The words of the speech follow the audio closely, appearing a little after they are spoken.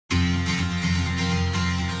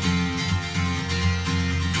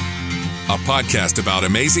a podcast about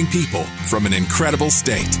amazing people from an incredible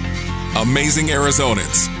state. Amazing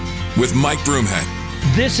Arizonans with Mike Broomhead.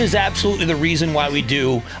 This is absolutely the reason why we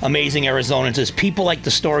do Amazing Arizonans, is people like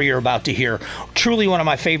the story you're about to hear. Truly one of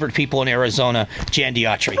my favorite people in Arizona, Jan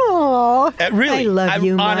Diatri. Oh, really, I love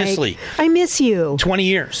you, Mike. Honestly. I miss you. 20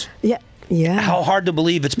 years. Yeah. How hard to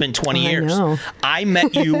believe it's been 20 years. Know. I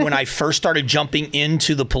met you when I first started jumping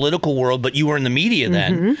into the political world, but you were in the media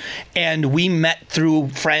then. And we met through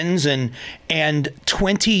friends and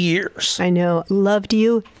 20 years. I know. Loved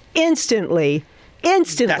you instantly.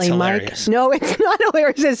 Instantly, That's hilarious. Mike. No, it's not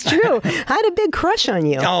hilarious. It's true. I had a big crush on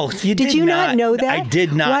you. Oh, you did you not know that? I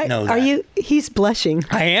did not know that. Are you? He's blushing.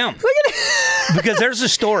 I am. Look at because there's a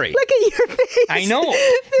story. Look at your face. I know.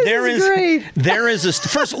 This is great. There is a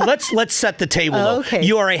first. Let's set the table though. Okay.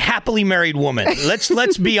 You are a happily married woman.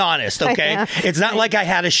 Let's be honest. Okay. It's not like I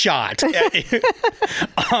had a shot.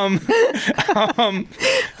 Oh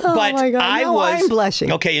but my God. I No, was I'm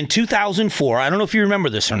blushing. Okay. In 2004, I don't know if you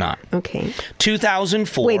remember this or not. Okay.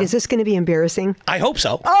 2004. Wait, is this going to be embarrassing? I hope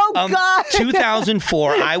so. Oh, God.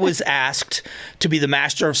 2004, I was asked to be the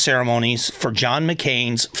master of ceremonies for John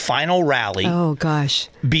McCain's final rally. Oh, gosh.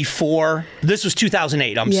 Before, this was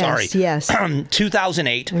 2008, I'm sorry. Yes.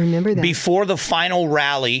 2008. I remember that. Before the final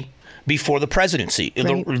rally, before the presidency,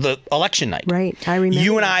 Right. the election night. Right, I remember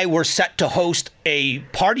You and that. I were set to host a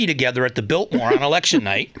party together at the Biltmore on election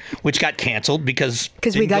night, which got canceled because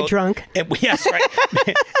we got drunk. Yes,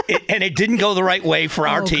 right. And it didn't go the right way for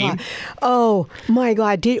our team. God. Oh, my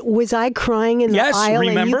God. Was I crying in the Yes, aisle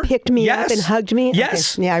remember? and you picked me Yes. up and hugged me?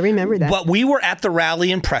 Yes. Okay. Yeah, I remember that. But we were at the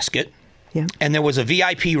rally in Prescott. Yeah. And there was a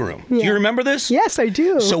VIP room. Do you remember this? Yes, I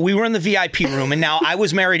do. So we were in the VIP room, and now I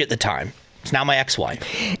was married at the time. It's now my ex-wife.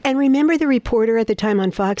 And remember the reporter at the time on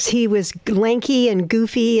Fox? He was lanky and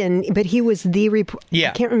goofy, but he was the reporter. Yeah.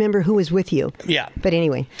 I can't remember who was with you. Yeah. But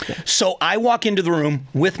anyway. Yeah. So I walk into the room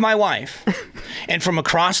with my wife, and from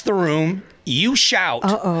across the room, you shout,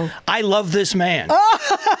 I love this man.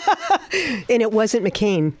 And it wasn't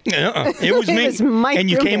McCain. It was me. It was Mike and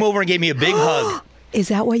you Broomhead. came over and gave me a big hug. Is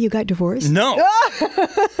that why you got divorced? No.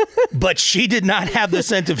 But she did not have the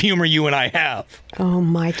sense of humor you and I have. Oh,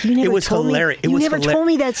 Mike, you never It was told hilarious. me. You never told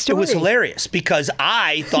me that story. It was hilarious because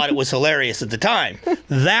I thought it was hilarious at the time.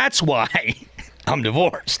 That's why I'm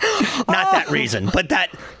divorced. Not that reason, but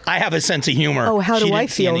that I have a sense of humor. Oh, how She do I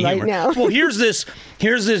didn't see feel any right humor. now? Well, here's this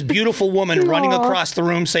beautiful woman running across the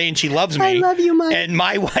room saying she loves me. I love you, Mike. And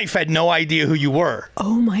my wife had no idea who you were.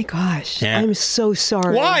 Oh, my gosh. Yeah. I'm so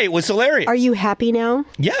sorry. Why? It was hilarious. Are you happy now?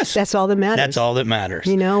 Yes. That's all that matters. That's all that matters.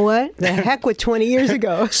 You know what? The heck with 20 years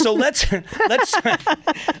ago. So let's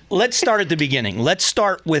start at the beginning. Let's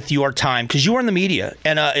start with your time, because you were in the media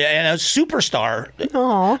and a superstar.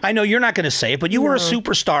 Aw. I know you're not going to say it, but you were a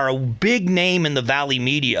superstar, a big name in the Valley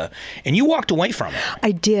media, and you walked away from it.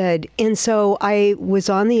 I did. And so I was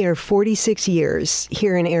on the air 46 years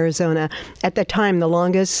here in Arizona. At the time, the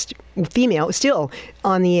longest female still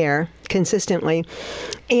on the air consistently.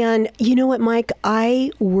 And you know what, Mike?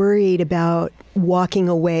 I worried about walking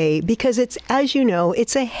away because it's, as you know,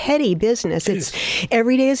 it's a heady business. It's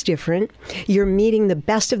every day is different. You're meeting the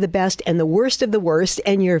best of the best and the worst of the worst,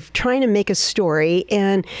 and you're trying to make a story.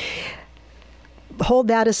 And hold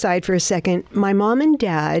that aside for a second. My mom and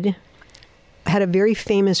dad had a very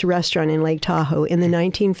famous restaurant in Lake Tahoe in the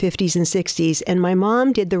 1950s and 60s, and my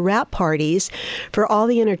mom did the wrap parties for all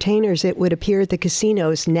the entertainers that would appear at the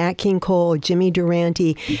casinos: Nat King Cole, Jimmy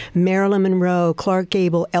Durante, Marilyn Monroe, Clark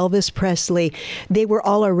Gable, Elvis Presley. They were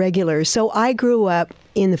all our regulars. So I grew up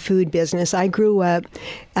in the food business. I grew up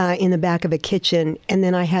in the back of a kitchen, and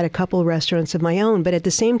then I had a couple restaurants of my own. But at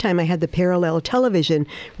the same time, I had the parallel television,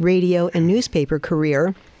 radio, and newspaper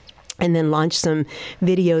career, and then launched some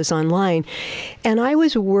videos online. And I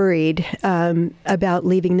was worried about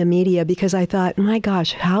leaving the media because I thought, my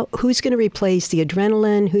gosh, who's going to replace the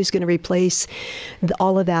adrenaline? Who's going to replace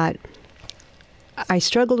all of that? I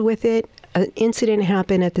struggled with it. An incident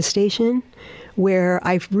happened at the station where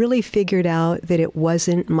I really figured out that it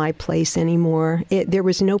wasn't my place anymore. There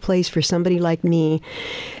was no place for somebody like me.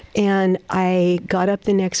 And I got up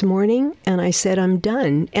the next morning and I said, I'm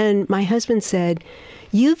done. And my husband said,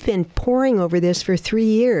 you've been poring over this for 3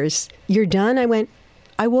 years. You're done?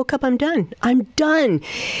 I woke up, I'm done. I'm done.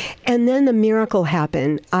 And then the miracle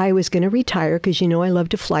happened. I was going to retire because, you know, I love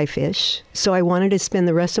to fly fish. So I wanted to spend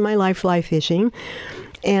the rest of my life fly fishing.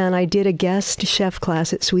 And I did a guest chef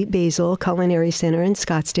class at Sweet Basil Culinary Center in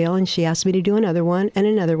Scottsdale, and she asked me to do another one and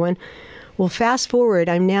another one. Well, fast forward,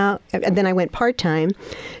 then I went part-time.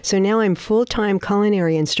 So now I'm full-time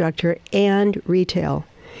culinary instructor and retail.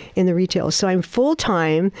 in the retail. So I'm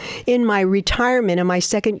full-time in my retirement in my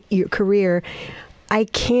second year career. I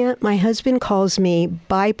can't, my husband calls me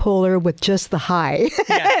bipolar with just the high.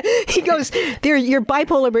 Yeah. He goes, you're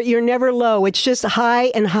bipolar, but you're never low. It's just high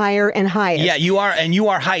and higher and higher. Yeah, you are, and you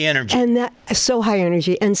are high energy. And that, so high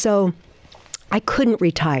energy. And so I couldn't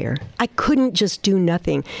retire. I couldn't just do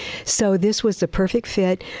nothing. So this was the perfect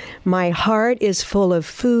fit. My heart is full of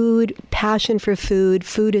food, passion for food.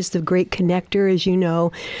 Food is the great connector, as you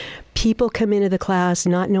know. People come into the class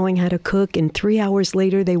not knowing how to cook, and 3 hours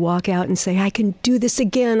later they walk out and say, I can do this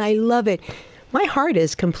again. I love it. My heart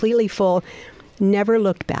is completely full. Never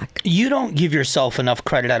looked back. You don't give yourself enough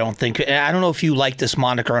credit, I don't think. I don't know if you like this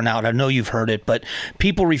moniker or not. I know you've heard it, but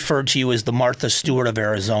people refer to you as the Martha Stewart of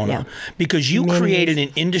Arizona because you created an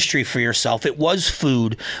industry for yourself. It was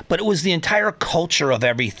food, but it was the entire culture of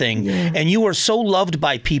everything. Yeah. And you were so loved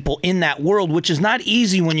by people in that world, which is not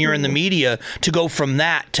easy when you're in the media to go from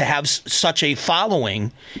that to have such a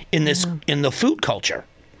following in this in the food culture.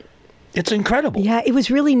 It's incredible. Yeah, it was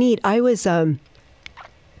really neat. I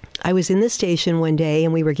was in the station one day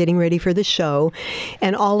and we were getting ready for the show,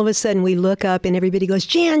 and all of a sudden we look up and everybody goes,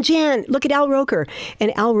 Jan, look at Al Roker.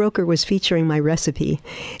 And Al Roker was featuring my recipe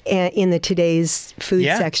in the Today's Food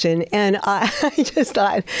section. And I just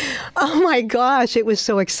thought, oh my gosh, it was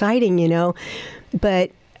so exciting, you know.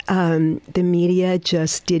 But the media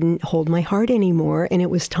just didn't hold my heart anymore, and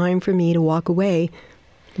it was time for me to walk away.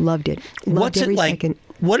 Loved it. Loved every second.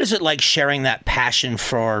 What is it like sharing that passion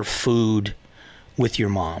for food with your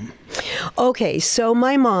mom? Okay, so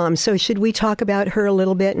my mom, so should we talk about her a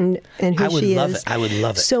little bit and who she is? I would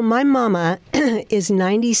love it. So my mama is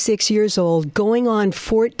 96 years old, going on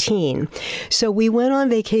 14. So we went on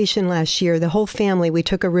vacation last year, the whole family. We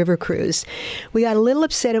took a river cruise. We got a little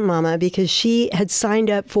upset at Mama because she had signed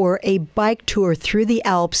up for a bike tour through the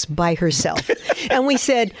Alps by herself. And we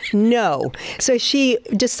said no. So she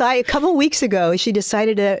decided, a couple of weeks ago, she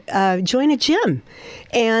decided to join a gym.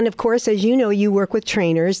 And of course, as you know, you work with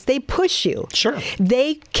trainers. They push you. Sure.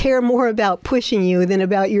 They care more about pushing you than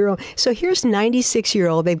about your own. So here's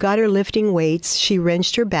 96-year-old. They've got her lifting weights. She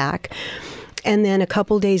wrenched her back. And then a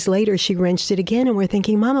couple days later, she wrenched it again. And we're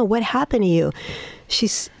thinking, Mama, what happened to you? She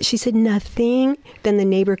said, nothing. Then the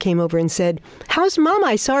neighbor came over and said, how's Mama?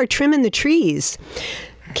 I saw her trimming the trees.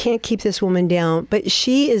 Can't keep this woman down, but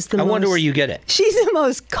she is the most... I wonder where you get it. She's the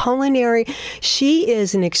most culinary. She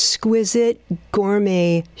is an exquisite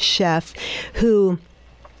gourmet chef who...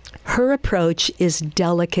 Her approach is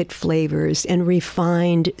delicate flavors and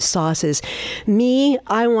refined sauces. Me,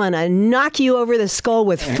 I want to knock you over the skull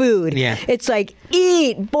with food. Yeah. It's like,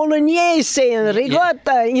 eat bolognese and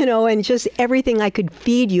ricotta, you know, and just everything I could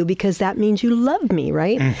feed you because that means you love me,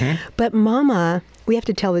 right? Mm-hmm. But Mama, we have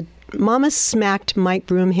to tell the... Mama smacked Mike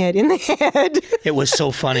Broomhead in the head. It was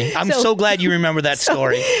so funny. I'm so glad you remember that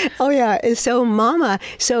story. Oh, yeah. So Mama...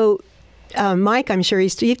 Mike, I'm sure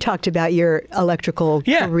you've talked about your electrical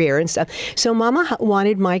career and stuff. So Mama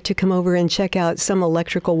wanted Mike to come over and check out some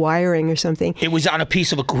electrical wiring or something. It was on a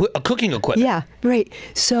piece of a cooking equipment. Yeah, right.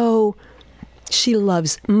 So she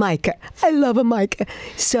loves Micah. I love a Micah.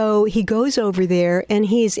 So he goes over there, and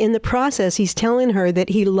he's in the process. He's telling her that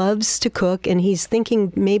he loves to cook, and he's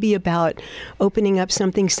thinking maybe about opening up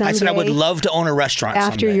something someday. I said I would love to own a restaurant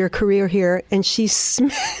after someday. Your career here, and she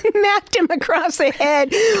smacked him across the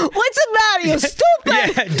head. What's the matter? You stupid!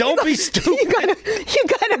 Yeah, don't be stupid. You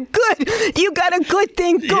got a good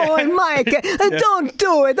thing going, Mike. Don't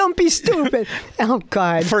do it. Don't be stupid. Oh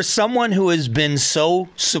God! For someone who has been so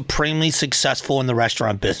supremely successful in the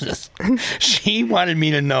restaurant business, she wanted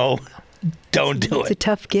me to know, don't do it. It's a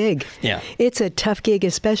tough gig. Yeah. It's a tough gig,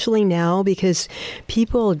 especially now because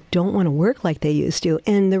people don't want to work like they used to.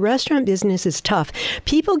 And the restaurant business is tough.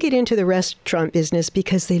 People get into the restaurant business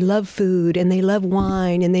because they love food and they love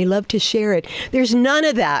wine and they love to share it. There's none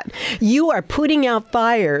of that. You are putting out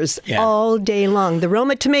fires all day long. The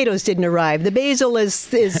Roma tomatoes didn't arrive. The basil is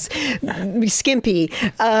skimpy.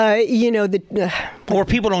 Or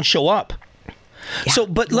people don't show up. Yeah. So,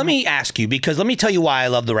 but let me ask you, because let me tell you why I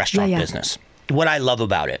love the restaurant business. What I love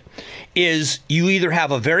about it is you either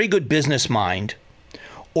have a very good business mind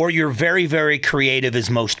or you're very, very creative as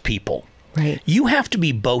most people. Right. You have to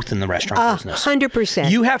be both in the restaurant business.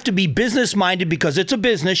 100%. You have to be business-minded because it's a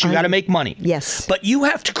business. You got to make money. Yes. But you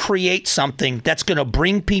have to create something that's going to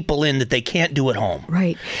bring people in that they can't do at home.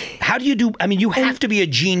 Right. How do you do? I mean, you have to be a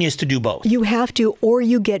genius to do both. You have to, or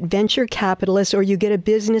you get venture capitalists, or you get a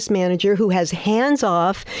business manager who has hands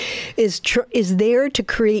off, is there to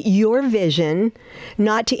create your vision,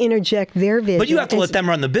 not to interject their vision. But you have to let them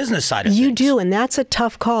run the business side of things. You do, and that's a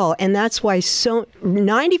tough call. And that's why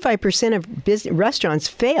 95% of of restaurants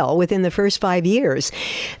fail within the first 5 years.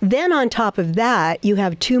 Then on top of that, you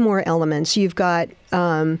have two more elements. You've got,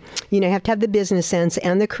 you have to have the business sense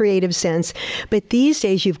and the creative sense. But these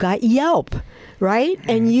days, you've got Yelp. Right?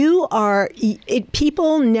 And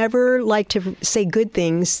people never like to say good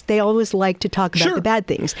things. They always like to talk about the bad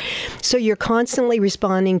things. So you're constantly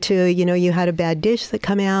responding to, you had a bad dish that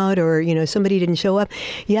come out, or, somebody didn't show up.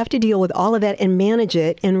 You have to deal with all of that and manage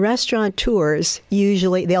it. And restaurateurs,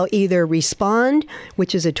 usually, they'll either respond,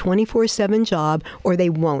 which is a 24/7 job, or they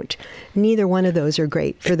won't. Neither one of those are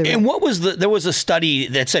great for the... And there was a study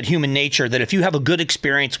that said human nature, that if you have a good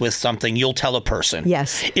experience with something, you'll tell a person.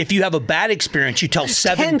 Yes. If you have a bad experience, you tell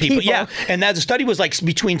 7 people. Yeah, and that study was like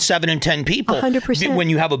between 7 and 10 people. 100%. When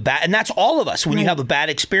you have a bad, and that's all of us. When you have a bad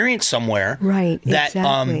experience somewhere, right? That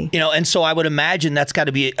exactly. And so I would imagine that's got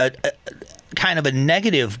to be a kind of a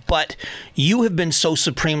negative. But you have been so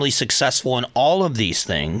supremely successful in all of these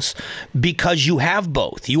things because you have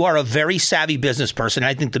both. You are a very savvy business person.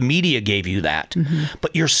 I think the media gave you that,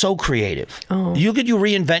 but you're so creative. You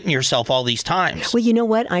reinventing yourself all these times. Well, you know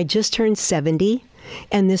what? I just turned 70.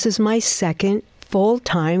 And this is my second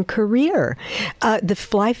full-time career. The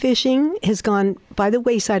fly fishing has gone by the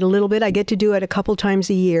wayside a little bit. I get to do it a couple times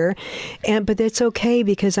a year, but that's okay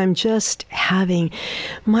because I'm just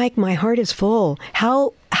Mike, my heart is full.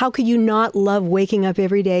 How could you not love waking up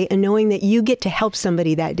every day and knowing that you get to help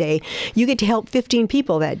somebody that day? You get to help 15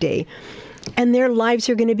 people that day. And their lives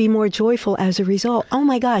are going to be more joyful as a result. Oh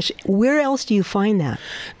my gosh, where else do you find that?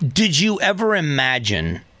 Did you ever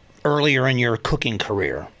imagine earlier in your cooking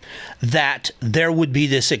career that there would be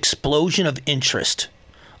this explosion of interest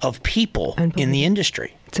of people in the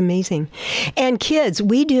industry? It's amazing. And kids,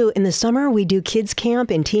 in the summer, we do kids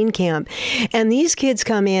camp and teen camp. And these kids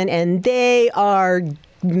come in and they are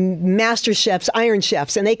master chefs, iron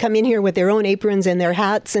chefs, and they come in here with their own aprons and their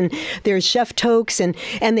hats and their chef toques, and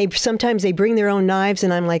sometimes they bring their own knives,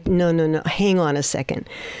 and I'm like, no, hang on a second.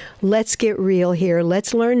 Let's get real here.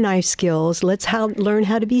 Let's learn knife skills. Let's learn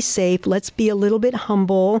how to be safe. Let's be a little bit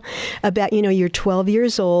humble about, you're 12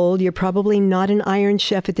 years old. You're probably not an iron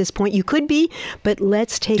chef at this point. You could be, but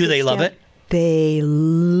let's take Do they love it? They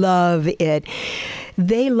love it.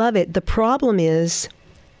 They love it. The problem is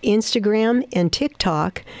Instagram and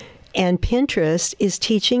TikTok and Pinterest is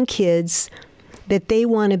teaching kids that they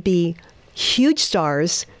want to be huge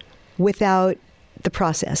stars without the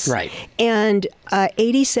process. Right. And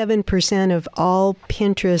 87% of all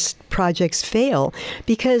Pinterest projects fail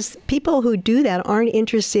because people who do that aren't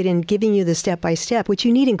interested in giving you the step-by-step, which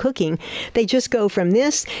you need in cooking. They just go from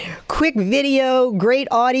this quick video, great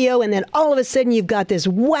audio, and then all of a sudden you've got this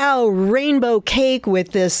wow rainbow cake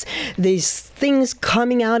with these things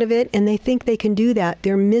coming out of it, and they think they can do that.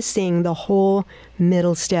 They're missing the whole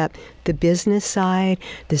middle step, the business side,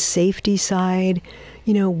 the safety side,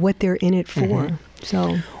 what they're in it for.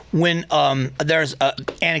 So when there's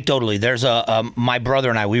anecdotally, my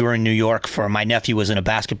brother and I, we were in New York my nephew was in a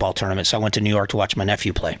basketball tournament, so I went to New York to watch my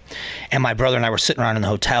nephew play. And my brother and I were sitting around in the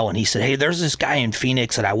hotel, and he said, hey, there's this guy in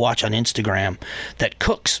Phoenix that I watch on Instagram that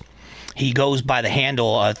cooks. He goes by the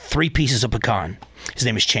handle 3 pieces of pecan. His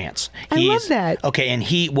name is Chance. I love that. Okay, and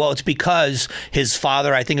it's because his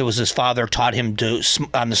father, I think it was his father, taught him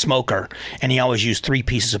on the smoker, and he always used 3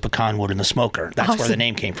 pieces of pecan wood in the smoker. That's where the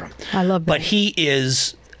name came from. I love that. But he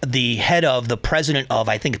is the head of the president of,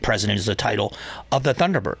 I think president is the title, of the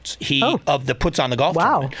Thunderbirds. That puts on the golf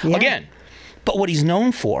tournament. Yeah. Again, but what he's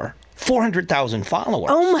known for, 400,000 followers.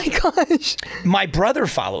 Oh my gosh. My brother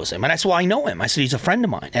follows him. And I said, well, I know him. I said, he's a friend of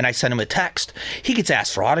mine. And I sent him a text. He gets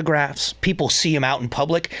asked for autographs. People see him out in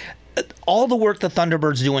public. All the work the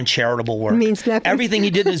Thunderbirds do in charitable work. Means nothing. Everything he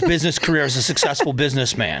did in his business career as a successful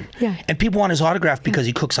businessman. Yeah. And people want his autograph because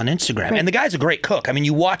he cooks on Instagram. Right. And the guy's a great cook. I mean,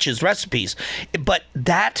 you watch his recipes. But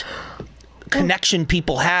that connection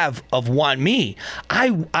people have of me.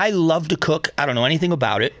 I love to cook. I don't know anything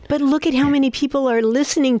about it. But look at how many people are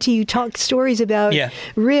listening to you talk stories about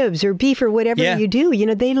ribs or beef or whatever you do.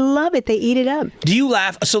 They love it. They eat it up. Do you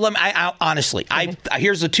laugh? So honestly,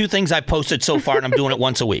 here's the 2 things I've posted so far, and I'm doing it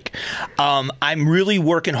once a week. I'm really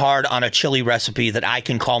working hard on a chili recipe that I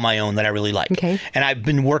can call my own that I really like. Okay. And I've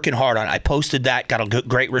been working hard on it. I posted that, got a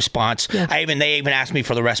great response. Yeah. They even asked me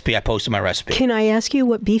for the recipe. I posted my recipe. Can I ask you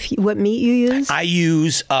what meat you use? I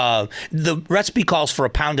use, the recipe calls for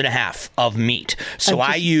 1.5 pounds of meat. So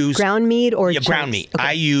I use ground meat or ground meat. Okay.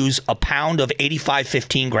 I use 1 pound of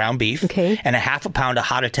 85-15 ground beef and 1/2 pound of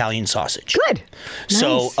hot Italian sausage. Good.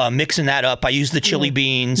 So nice. Mixing that up, I use the chili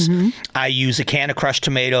beans. I use a can of crushed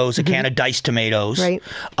tomatoes, a can of diced tomatoes. Right.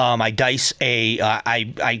 I dice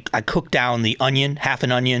I cook down the onion, half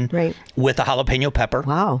an onion, right, with a jalapeno pepper.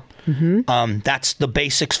 Wow. That's the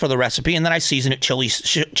basics for the recipe. And then I season it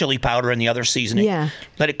chili powder and the other seasoning. Yeah.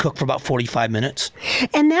 Let it cook for about 45 minutes.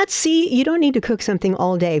 And you don't need to cook something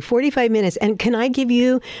all day. 45 minutes. And can I give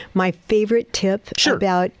you my favorite tip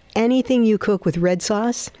about anything you cook with red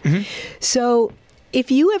sauce? So if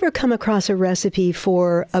you ever come across a recipe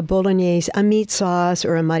for a bolognese, a meat sauce,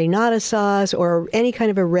 or a marinara sauce, or any kind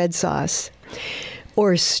of a red sauce,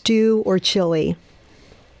 or stew or chili,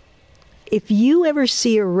 if you ever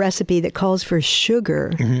see a recipe that calls for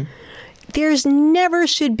sugar, there's never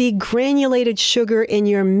should be granulated sugar in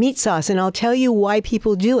your meat sauce. And I'll tell you why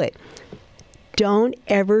people do it. Don't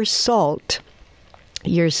ever salt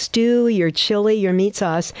your stew, your chili, your meat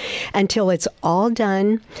sauce until it's all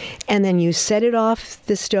done, and then you set it off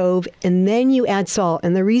the stove, and then you add salt.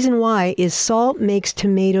 And the reason why is salt makes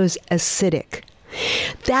tomatoes acidic.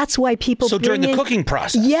 That's why people during the cooking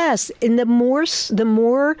process. Yes, and the more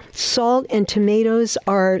salt and tomatoes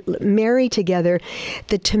are married together,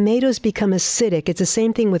 the tomatoes become acidic. It's the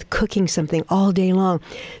same thing with cooking something all day long.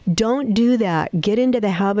 Don't do that. Get into the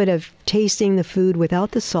habit of tasting the food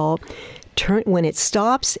without the salt. When it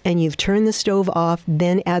stops and you've turned the stove off,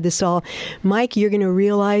 then add the salt. Mike, you're going to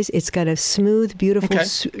realize it's got a smooth, beautiful,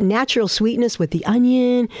 natural sweetness with the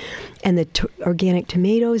onion and the organic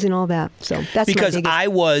tomatoes and all that. So that's because I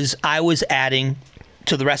was adding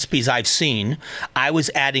to the recipes I've seen, I was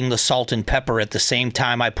adding the salt and pepper at the same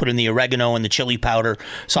time I put in the oregano and the chili powder.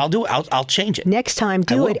 So I'll do it. I'll change it. Next time,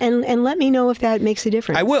 do it and let me know if that makes a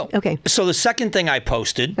difference. I will. Okay. So the second thing I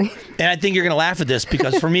posted, and I think you're going to laugh at this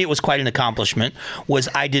because for me it was quite an accomplishment, was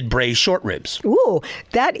I did braised short ribs. Ooh,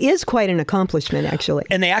 that is quite an accomplishment, actually.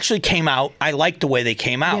 And they actually came out. I liked the way they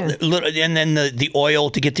came out. Yeah. And then the oil,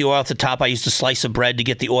 to get the oil off the top, I used a slice of bread to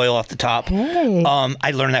get the oil off the top. Hey.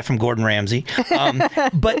 I learned that from Gordon Ramsay.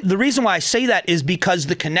 But the reason why I say that is because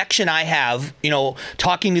the connection I have,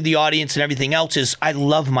 talking to the audience and everything else, is I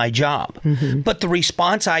love my job. But the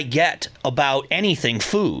response I get about anything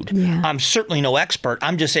food, I'm certainly no expert.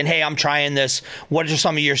 I'm just saying, hey, I'm trying this. What are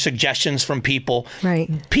some of your suggestions from people? Right.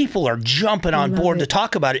 People are jumping on board to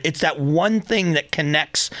talk about it. It's that one thing that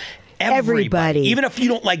connects everybody. Even if you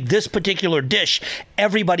don't like this particular dish,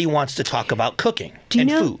 everybody wants to talk about cooking and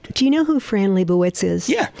food. Do you know who Fran Lebowitz is?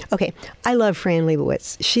 Yeah. Okay. I love Fran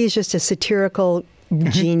Lebowitz. She's just a satirical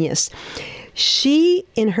genius. She,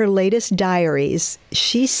 in her latest diaries,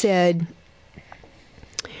 she said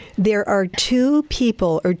there are two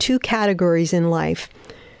people or two categories in life.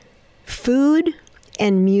 Food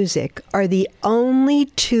and music are the only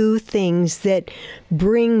two things that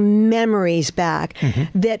bring memories back,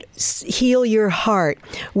 that heal your heart,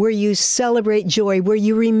 where you celebrate joy, where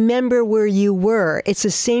you remember where you were. It's the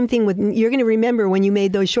same thing with, you're going to remember when you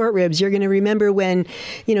made those short ribs. You're going to remember when,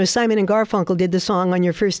 Simon and Garfunkel did the song on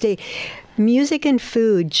your first date. Music and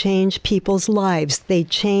food change people's lives. They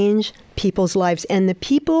change people's lives. And the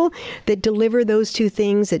people that deliver those two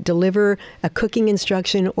things, that deliver a cooking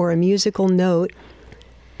instruction or a musical note,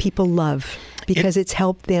 people love because it's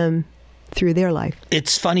helped them through their life.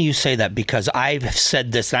 It's funny you say that because I've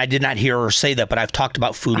said this, and I did not hear her say that, but I've talked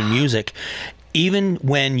about food and music. Even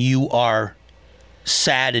when you are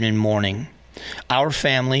sad and in mourning, our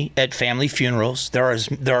family, at family funerals, there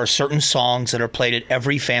are certain songs that are played at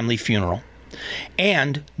every family funeral.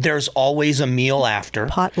 And there's always a meal after.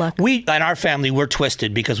 Potluck. In our family, we're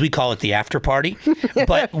twisted because we call it the after party.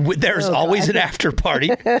 But there's always an after party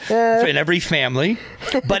in every family.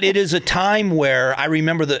 But it is a time where I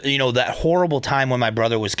remember that horrible time when my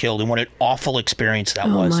brother was killed and what an awful experience that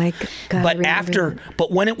was. My God,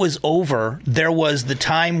 but when it was over, there was the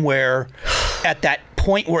time where at that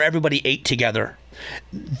point where everybody ate together,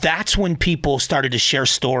 that's when people started to share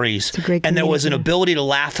stories, and there was an ability to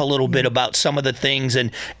laugh a little bit about some of the things,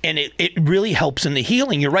 and it really helps in the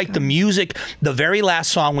healing. You're right. The music, the very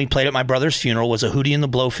last song we played at my brother's funeral was a Hootie and the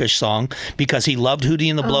Blowfish song because he loved Hootie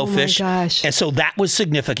and the Blowfish. Oh my gosh. And so that was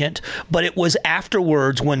significant, but it was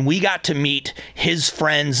afterwards when we got to meet his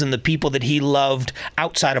friends and the people that he loved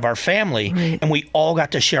outside of our family, and we all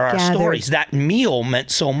got to share our stories. That meal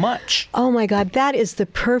meant so much. Oh my God, that is the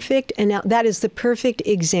perfect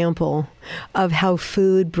example of how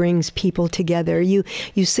food brings people together. You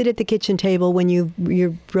sit at the kitchen table when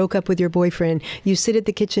you broke up with your boyfriend. You sit at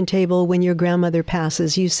the kitchen table when your grandmother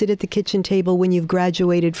passes. You sit at the kitchen table when you've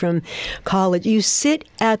graduated from college. You sit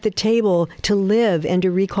at the table to live and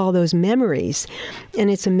to recall those memories.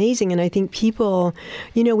 And it's amazing. And I think people,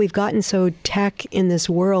 we've gotten so tech in this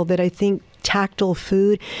world that I think tactile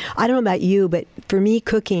food, I don't know about you, but for me,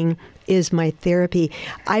 cooking is my therapy.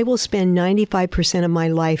 I will spend 95% of my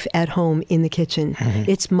life at home in the kitchen.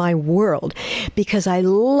 It's my world because I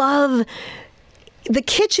love The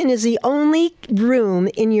kitchen is the only room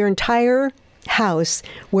in your entire house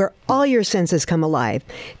where all your senses come alive.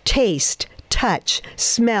 Taste, touch,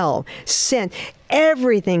 smell, scent,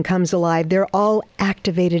 everything comes alive. They're all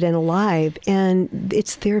activated and alive, and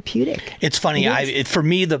it's therapeutic. It's funny. For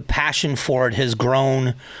me, the passion for it has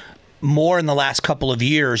grown more in the last couple of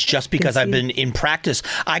years just because I've been in practice.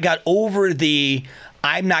 I got over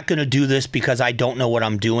I'm not going to do this because I don't know what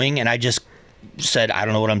I'm doing, and I just said, I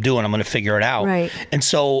don't know what I'm doing. I'm going to figure it out. Right. And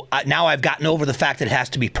so now I've gotten over the fact that it has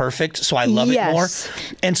to be perfect, so I love it more.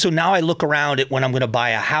 And so now I look around at when I'm going to buy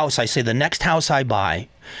a house, I say the next house I buy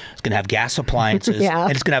is going to have gas appliances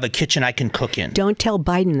and it's going to have a kitchen I can cook in. Don't tell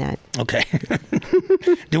Biden that. Okay.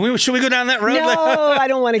 Should we go down that road? No, I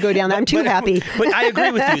don't want to go down that. I'm too happy. But I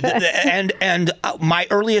agree with you. And my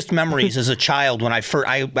earliest memories as a child, when I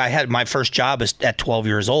had my first job at 12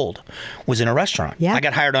 years old, was in a restaurant. Yeah. I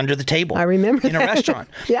got hired under the table. I remember in a restaurant.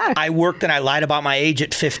 Yeah. I worked and I lied about my age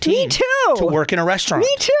at 15. Me too. To work in a restaurant.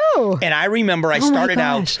 Me too. And I remember I started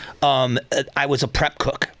out. I was a prep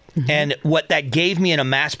cook. Mm-hmm. And what that gave me in a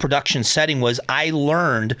mass production setting was I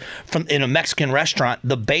learned in a Mexican restaurant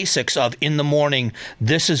the basics of, in the morning,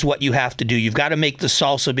 this is what you have to do. You've got to make the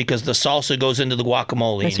salsa because the salsa goes into the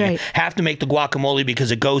guacamole. That's and right. You have to make the guacamole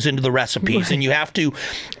because it goes into the recipes. Right. And you have to,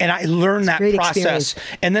 and I learned that process.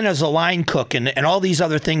 Experience. And then as a line cook and all these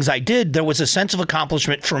other things I did, there was a sense of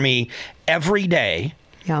accomplishment for me every day.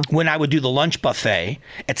 Yeah. When I would do the lunch buffet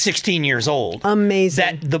at 16 years old.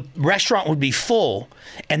 Amazing. That the restaurant would be full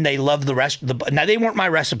and they loved the rest. Now, they weren't my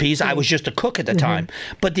recipes. I was just a cook at the time.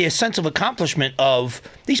 But the sense of accomplishment of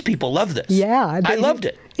these people love this. Yeah. I loved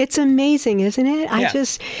it. It's amazing, isn't it? Yeah.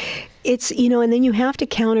 It's, and then you have to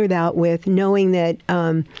counter that with knowing that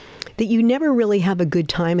that you never really have a good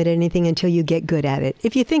time at anything until you get good at it.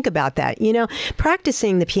 If you think about that,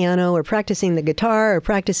 practicing the piano or practicing the guitar or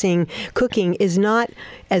practicing cooking is not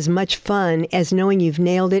as much fun as knowing you've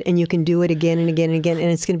nailed it and you can do it again and again and again, and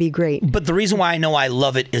it's going to be great. But the reason why I know I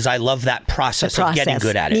love it is I love that process of getting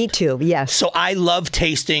good at it. Me too, yes. So I love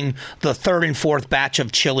tasting the third and fourth batch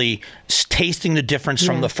of chili, tasting the difference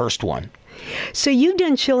from the first one. So you've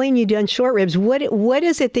done chili and you've done short ribs. What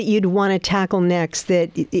is it that you'd want to tackle next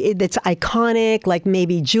that's iconic, like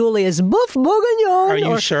maybe Julia's Boeuf Bourguignon? Are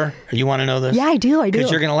you sure? You want to know this? Yeah, I do. Because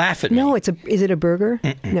you're going to laugh at me. No, is it a burger?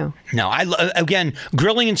 Mm-mm. No. Again,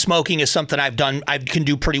 grilling and smoking is something I've done. I can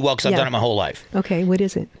do pretty well because I've done it my whole life. Okay, what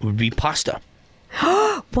is it? It would be pasta.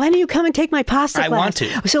 Why don't you come and take my pasta class? I want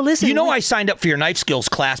to. So listen. I signed up for your knife skills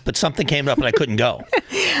class, but something came up and I couldn't go.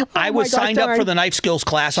 I was signed up for the knife skills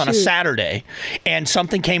class on a Saturday, and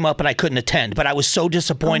something came up and I couldn't attend. But I was so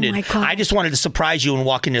disappointed. Oh my God. I just wanted to surprise you and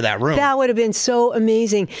walk into that room. That would have been so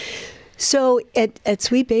amazing. So at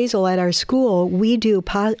Sweet Basil at our school, we do.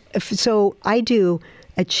 So I do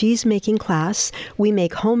a cheese-making class. We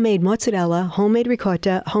make homemade mozzarella, homemade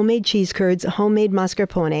ricotta, homemade cheese curds, homemade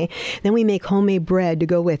mascarpone. Then we make homemade bread to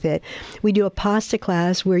go with it. We do a pasta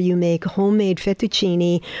class where you make homemade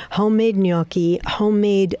fettuccine, homemade gnocchi,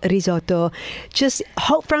 homemade risotto, just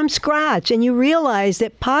from scratch. And you realize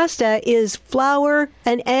that pasta is flour,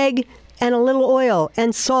 an egg, and a little oil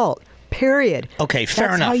and salt. Period. Okay, fair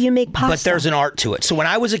enough. That's how you make pasta. But there's an art to it. So when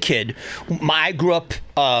I was a kid, I grew up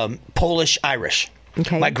Polish-Irish.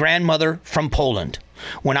 Okay. My grandmother from Poland.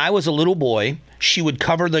 When I was a little boy, she would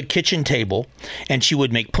cover the kitchen table and she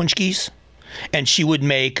would make punchkis and she would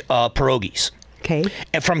make pierogies. Okay.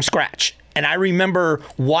 From scratch. And I remember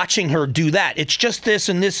watching her do that. It's just this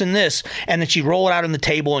and this and this. And then she'd roll it out on the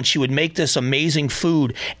table and she would make this amazing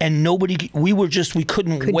food. And we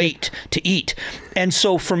couldn't wait to eat. And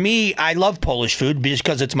so for me, I love Polish food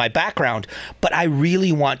because it's my background. But I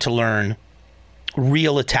really want to learn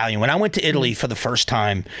real Italian. When I went to Italy for the first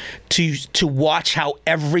time to watch how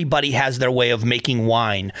everybody has their way of making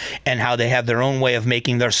wine and how they have their own way of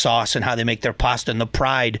making their sauce and how they make their pasta and the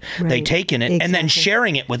pride they take in it and then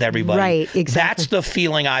sharing it with everybody. Right, exactly. That's the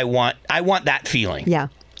feeling I want. I want that feeling. Yeah.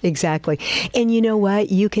 Exactly. And you know what?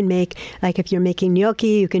 You can make, like if you're making gnocchi,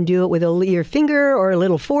 you can do it with your finger or a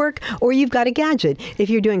little fork, or you've got a gadget. If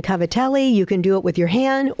you're doing cavatelli, you can do it with your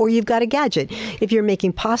hand, or you've got a gadget. If you're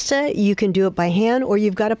making pasta, you can do it by hand, or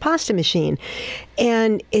you've got a pasta machine.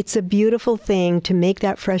 And it's a beautiful thing to make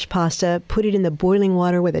that fresh pasta, put it in the boiling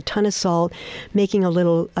water with a ton of salt, making a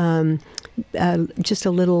little just a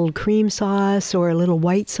little cream sauce or a little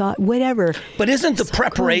white sauce, whatever. But isn't the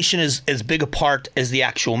preparation as big a part as the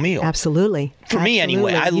actual meal? Absolutely. For me,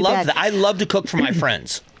 anyway. I love that. I love to cook for my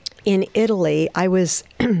friends. In Italy, I was,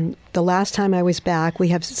 the last time I was back, we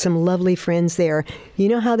have some lovely friends there. You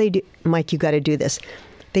know how they do, Mike, you got to do this.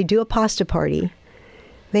 They do a pasta party.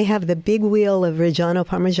 They have the big wheel of Reggiano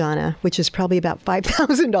Parmigiana, which is probably about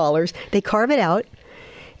 $5,000. They carve it out.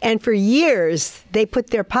 And for years, they put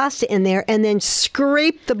their pasta in there and then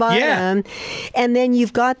scrape the bottom. Yeah. And then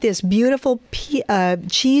you've got this beautiful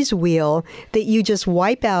cheese wheel that you just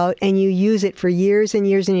wipe out and you use it for years and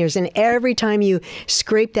years and years. And every time you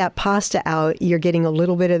scrape that pasta out, you're getting a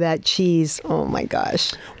little bit of that cheese. Oh my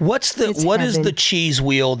gosh! What is the cheese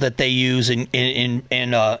wheel that they use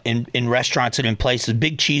in restaurants and in places?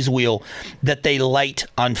 Big cheese wheel that they light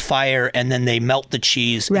on fire and then they melt the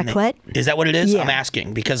cheese. Raclette? Is that what it is? Yeah. I'm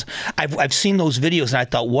asking because I've seen those videos and I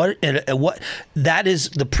thought what that is,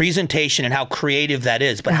 the presentation and how creative that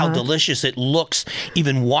is, but how delicious it looks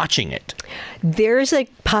even watching it. There's a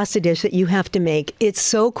pasta dish that you have to make. It's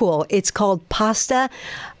so cool. It's called pasta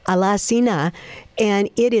alla cina, and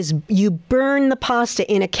it is, you burn the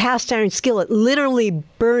pasta in a cast iron skillet, literally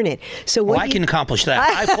burn it. So what I can accomplish that.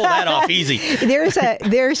 I pull that off easy.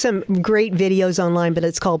 There's some great videos online, but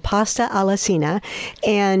it's called pasta alla cina,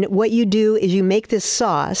 and what you do is you make this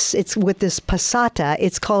sauce. It's with this passata.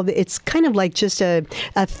 It's kind of like just a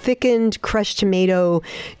thickened crushed tomato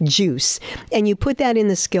juice, and you put that in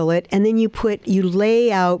the skillet, and then you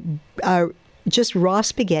lay out just raw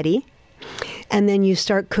spaghetti. And then you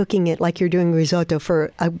start cooking it like you're doing risotto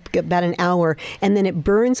for about an hour. And then it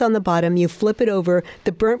burns on the bottom. You flip it over.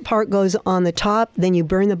 The burnt part goes on the top. Then you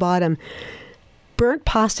burn the bottom. Burnt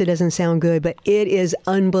pasta doesn't sound good, but it is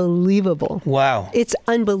unbelievable. Wow. It's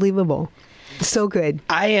unbelievable. So good.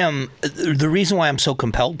 The reason why I'm so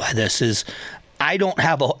compelled by this is I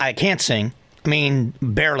can't sing. I mean,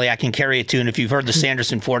 barely. I can carry a tune. If you've heard the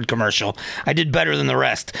Sanderson Ford commercial, I did better than the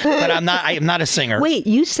rest. But I am not a singer. Wait,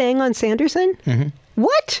 you sang on Sanderson? Mm-hmm.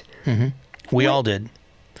 What? Mm-hmm. We all did.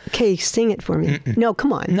 Okay, sing it for me. Mm-mm. No,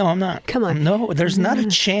 come on. No, I'm not. Come on. No, there's not a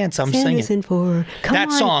chance I'm Sanderson singing. Ford. Come that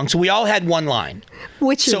on. song. So we all had one line.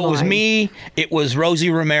 Which So line? it was me, it was Rosie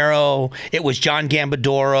Romero, it was John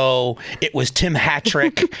Gambadoro, it was Tim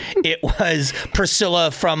Hattrick, it was Priscilla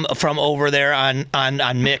from over there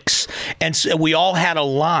on Mix, and so we all had a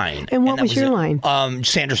line. And what was your line?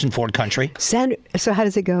 Sanderson Ford Country. So how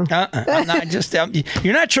does it go? I'm not just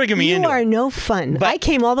you're not triggering me into it. You are no fun. But I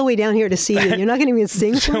came all the way down here to see you, and you're not going to even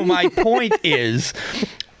sing for me? So my point is,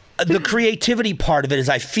 the creativity part of it is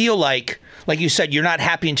I feel like you said, you're not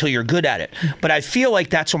happy until you're good at it. But I feel like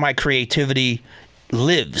that's where my creativity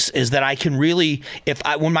lives, is that I can really,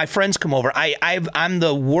 when my friends come over, I'm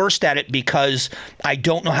the worst at it because I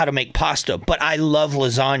don't know how to make pasta, but I love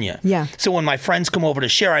lasagna. Yeah. So when my friends come over to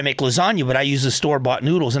share, I make lasagna, but I use the store-bought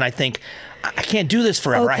noodles, and I think, I can't do this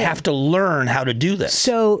forever. Okay. I have to learn how to do this.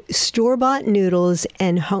 So store-bought noodles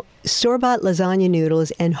and store-bought lasagna noodles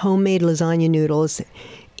and homemade lasagna noodles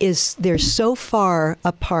they're so far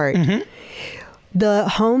apart. Mm-hmm. The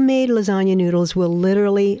homemade lasagna noodles will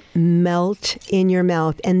literally melt in your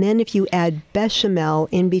mouth. And then if you add bechamel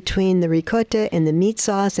in between the ricotta and the meat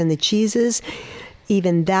sauce and the cheeses,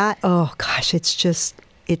 even that, oh gosh, it's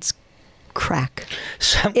crack.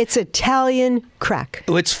 It's Italian crack.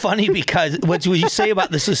 It's funny because what you say about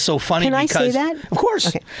this is so funny. Can I say that? Of course.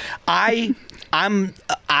 Okay. I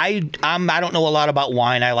don't know a lot about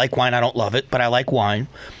wine. I like wine. I don't love it, but I like wine.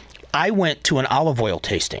 I went to an olive oil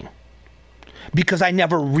tasting because I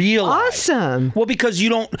never realized. Awesome. Well, because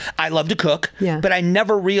I love to cook, yeah. But I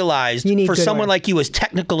never realized for someone like you, as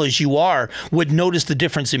technical as you are, would notice the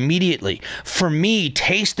difference immediately. For me,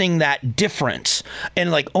 tasting that difference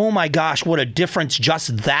and like, oh my gosh, what a difference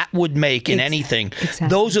just that would make in anything. Exactly.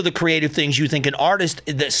 Those are the creative things you think an artist,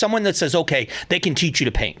 someone that says, okay, they can teach you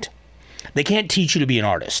to paint. They can't teach you to be an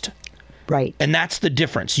artist. Right. And that's the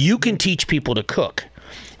difference. You can teach people to cook.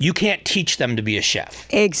 You can't teach them to be a chef.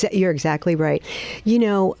 You're exactly right. You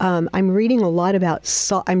know, I'm reading a lot about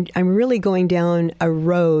salt. I'm really going down a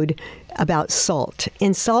road about salt.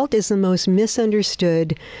 And salt is the most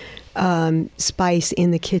misunderstood spice in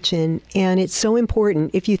the kitchen. And it's so important.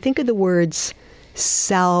 If you think of the words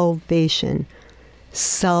salvation,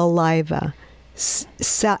 saliva,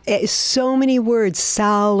 so many words,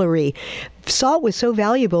 salary. Salt was so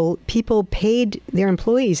valuable, people paid their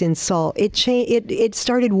employees in salt. It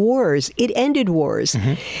started wars. It ended wars.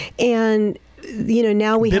 Mm-hmm. And, you know,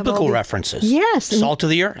 now we have biblical references. Yes. Salt of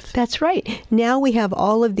the earth. That's right. Now we have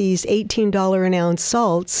all of these $18 an ounce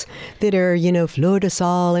salts that are, you know, fleur de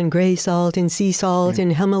sal and gray salt and sea salt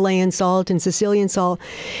and Himalayan salt and Sicilian salt.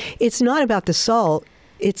 It's not about the salt.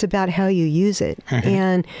 it's about how you use it.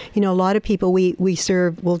 And, you know, a lot of people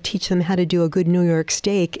we'll teach them how to do a good New York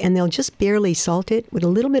steak, and they'll just barely salt it with a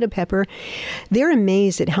little bit of pepper. They're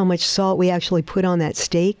amazed at how much salt we actually put on that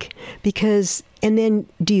steak and then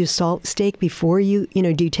do you salt steak before do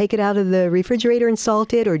you take it out of the refrigerator and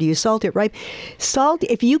salt it, or do you salt it right? Salt,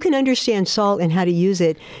 if you can understand salt and how to use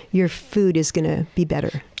it, your food is going to be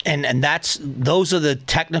better. And those are the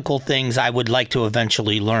technical things I would like to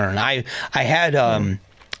eventually learn. I had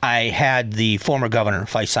the former governor,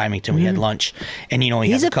 Felisa Symington. We had lunch, and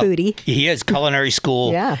he's a foodie. He is culinary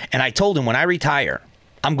school. Yeah. And I told him, when I retire,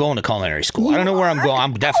 I'm going to culinary school. I don't know where I'm going.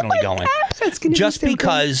 I'm definitely going. Gosh, that's gonna just be so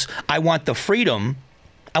because great. I want the freedom.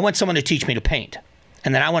 I want someone to teach me to paint.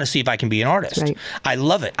 And then I want to see if I can be an artist. Right. I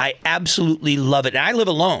love it. I absolutely love it. And I live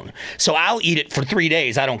alone, so I'll eat it for 3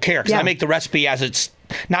 days. I don't care, because I make the recipe as it's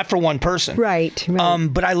not for one person. Right.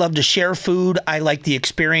 But I love to share food. I like the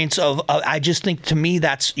experience of. I just think, to me,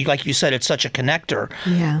 that's, like you said, it's such a connector.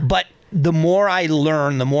 Yeah. But the more I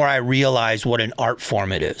learn, the more I realize what an art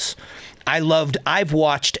form it is. I've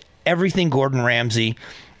watched everything Gordon Ramsay.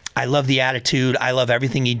 I love the attitude. I love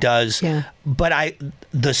everything he does. Yeah. But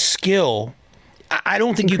the skill, I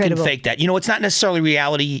don't think Incredible. You can fake that. It's not necessarily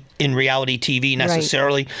reality TV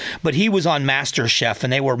necessarily, but he was on MasterChef,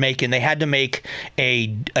 and they had to make a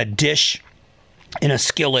dish in a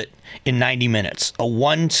skillet in 90 minutes, a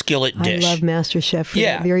one skillet dish. I love MasterChef for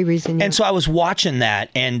that very reason. Yeah. And so I was watching that,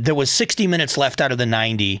 and there was 60 minutes left out of the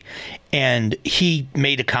 90, and he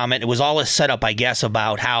made a comment. It was all a setup, I guess,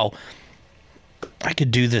 about how I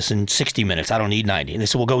could do this in 60 minutes. I don't need 90. And they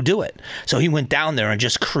said, well, go do it. So he went down there and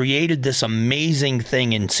just created this amazing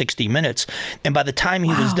thing in 60 minutes. And by the time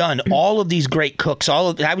he was done, all of these great cooks,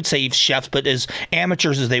 I would say chefs, but as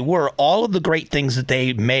amateurs as they were, all of the great things that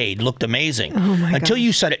they made looked amazing until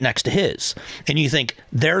you set it next to his. And you think,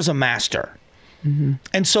 there's a master. Mm-hmm.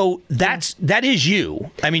 And so that is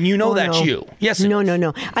you. I mean, that's you. Yes.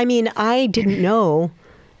 No. I mean, I didn't know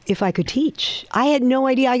if I could teach. I had no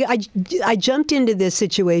idea. I jumped into this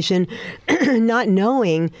situation not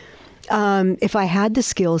knowing if I had the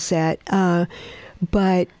skill set,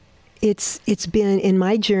 but it's been in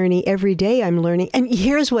my journey every day I'm learning. And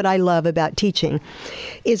here's what I love about teaching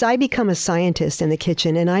is I become a scientist in the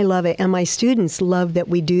kitchen, and I love it. And my students love that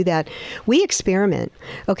we do that. We experiment.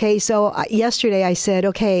 Okay, so yesterday I said,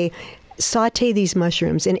 okay, saute these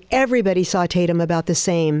mushrooms, and everybody sauteed them about the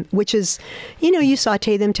same, which is, you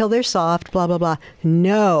saute them till they're soft, blah, blah, blah.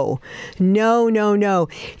 No.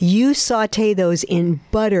 You saute those in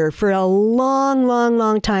butter for a long, long,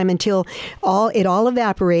 long time until it all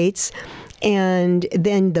evaporates. And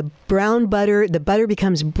then the butter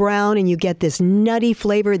becomes brown, and you get this nutty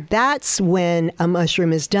flavor. That's when a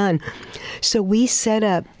mushroom is done. So we set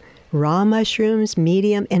up raw mushrooms,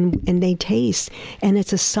 medium, and they taste. And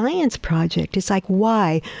it's a science project. It's like,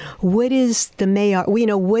 why? What is the Maillard?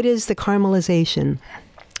 What is the caramelization?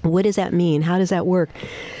 What does that mean? How does that work?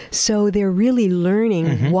 So they're really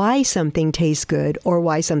learning why something tastes good or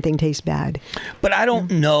why something tastes bad. But I don't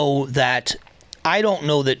know that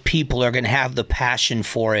people are going to have the passion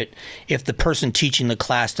for it if the person teaching the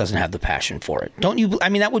class doesn't have the passion for it. Don't you? I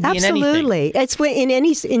mean, that would be Absolutely. in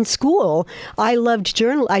anything. It's in school. I loved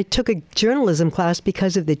I took a journalism class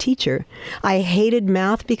because of the teacher. I hated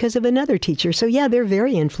math because of another teacher. So yeah, they're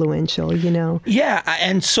very influential, Yeah,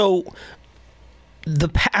 and so the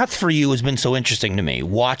path for you has been so interesting to me,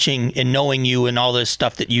 watching and knowing you and all this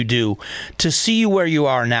stuff that you do. To see you where you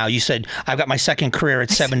are now, you said, I've got my second career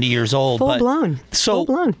at 70 years old. Full blown.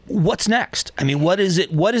 What's next? I mean, what is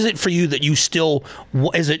it for you that you still,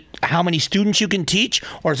 is it how many students you can teach,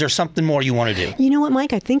 or is there something more you want to do? You know what,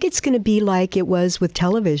 Mike? I think it's going to be like it was with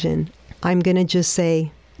television. I'm going to just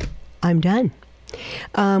say, I'm done.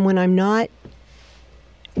 When I'm not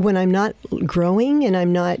growing and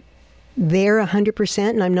I'm not there 100%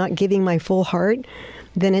 and I'm not giving my full heart,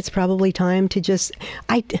 then it's probably time to just,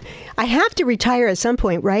 I have to retire at some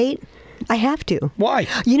point, right? I have to. Why?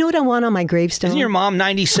 You know what I want on my gravestone? Isn't your mom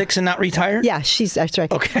 96 and not retired? Yeah, that's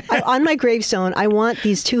right. Okay. On my gravestone, I want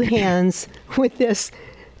these two hands with this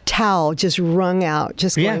towel just wrung out,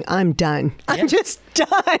 just going, I'm done. Yeah. I'm just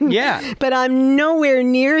done. Yeah. But I'm nowhere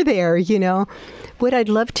near there, What I'd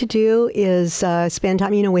love to do is spend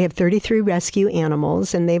time. We have 33 rescue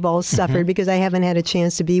animals, and they've all suffered because I haven't had a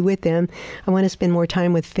chance to be with them. I want to spend more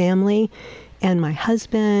time with family and my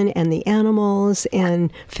husband and the animals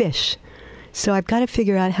and fish. So I've got to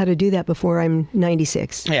figure out how to do that before I'm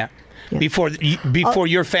 96. Yeah. Before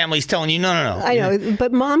your family's telling you, no. I know,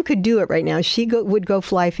 but Mom could do it right now. She would go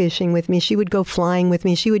fly fishing with me. She would go flying with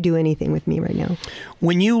me. She would do anything with me right now.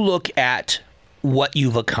 When you look at what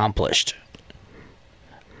you've accomplished,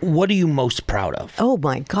 What are you most proud of? Oh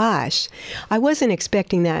my gosh. I wasn't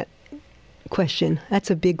expecting that question.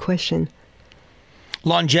 That's a big question.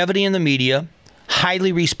 Longevity in the media,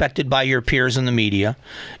 highly respected by your peers in the media.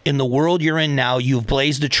 In the world you're in now, you've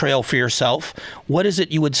blazed a trail for yourself. What is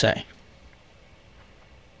it you would say?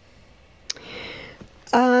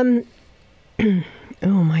 Oh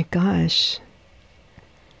my gosh.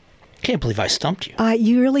 Can't believe I stumped you.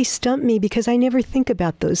 You really stumped me because I never think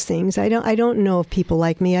about those things. I don't know if people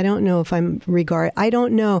like me. I don't know if I'm regarded. I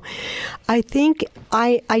don't know. I think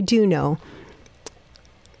I do know.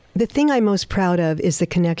 The thing I'm most proud of is the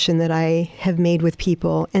connection that I have made with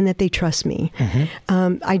people and that they trust me.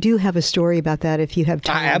 Mm-hmm. I do have a story about that if you have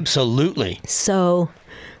time. Absolutely. So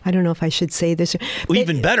I don't know if I should say this. Well,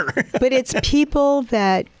 even better. But it's people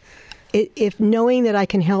that, if knowing that I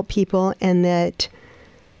can help people and that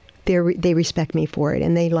they respect me for it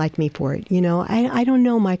and they like me for it. You know, I don't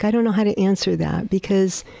know, Mike. I don't know how to answer that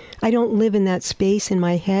because I don't live in that space in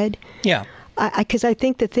my head. Yeah. Because I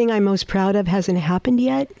think the thing I'm most proud of hasn't happened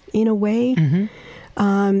yet, in a way.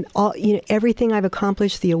 Mm-hmm. Everything I've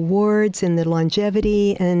accomplished, the awards and the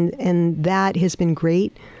longevity, and that has been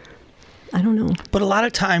great. I don't know. But a lot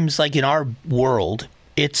of times, like in our world,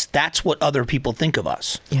 that's what other people think of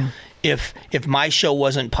us. Yeah. If my show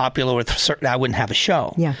wasn't popular with certain, I wouldn't have a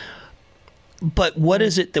show. Yeah. But what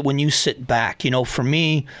is it that when you sit back, for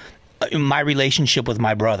me, my relationship with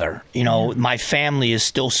my brother, my family is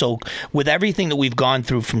still so, with everything that we've gone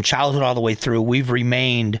through from childhood all the way through, we've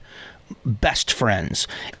remained best friends.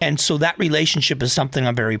 And so that relationship is something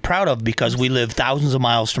I'm very proud of because we live thousands of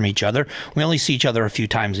miles from each other. We only see each other a few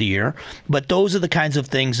times a year. But those are the kinds of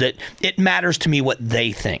things that it matters to me what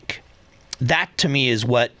they think. That to me is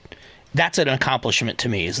that's an accomplishment to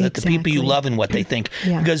me, is that the people you love and what they think.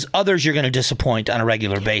 Yeah. Because others you're going to disappoint on a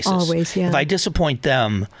regular basis. Always, yeah. If I disappoint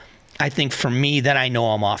them, I think for me, then I know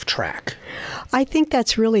I'm off track. I think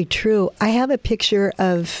that's really true. I have a picture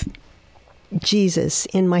of Jesus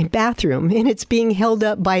in my bathroom, and it's being held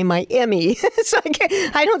up by my Emmy. So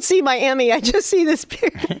I don't see my Emmy. I just see this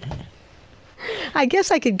picture. I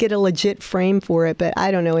guess I could get a legit frame for it, but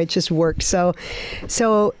I don't know. It just worked. So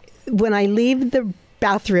when I leave the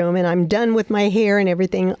bathroom and I'm done with my hair and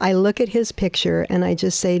everything, I look at his picture and I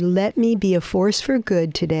just say, let me be a force for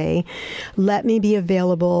good today. Let me be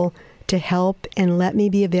available to help, and let me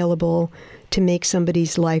be available to make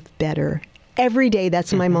somebody's life better. Every day,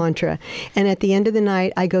 that's my mantra. And at the end of the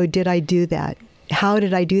night, I go, did I do that? How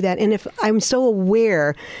did I do that? And if I'm so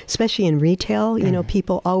aware, especially in retail,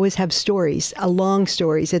 people always have stories, long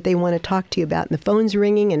stories that they want to talk to you about. And the phone's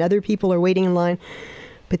ringing and other people are waiting in line.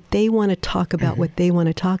 But they want to talk about what they want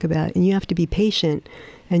to talk about. And you have to be patient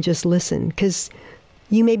and just listen, because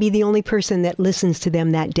you may be the only person that listens to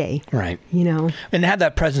them that day. Right. And have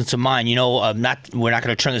that presence of mind. We're not going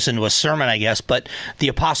to turn this into a sermon, I guess, but the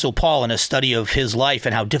Apostle Paul, in a study of his life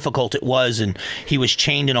and how difficult it was, and he was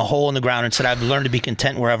chained in a hole in the ground and said, I've learned to be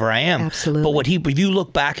content wherever I am. Absolutely. But if you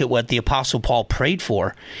look back at what the Apostle Paul prayed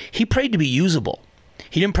for, he prayed to be usable.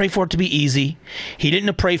 He didn't pray for it to be easy. He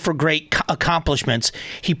didn't pray for great accomplishments.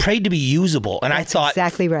 He prayed to be usable. And That's I thought...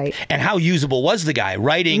 exactly right. And how usable was the guy?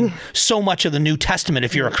 Writing so much of the New Testament,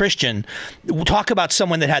 if you're a Christian. Talk about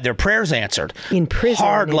someone that had their prayers answered. In prison.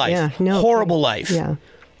 Hard life. Yeah, horrible life. Yeah.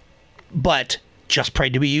 But just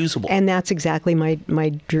prayed to be usable. And that's exactly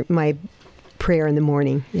my prayer in the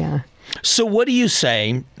morning. Yeah. So what do you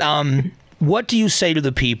say? What do you say to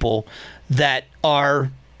the people that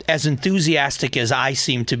are as enthusiastic as I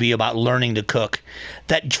seem to be about learning to cook,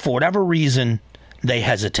 that for whatever reason they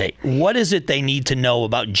hesitate? What is it they need to know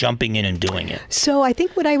about jumping in and doing it? So I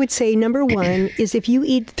think what I would say, number one, is if you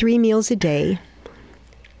eat 3 meals a day,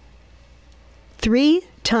 3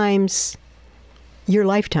 times your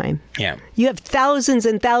lifetime. Yeah. You have thousands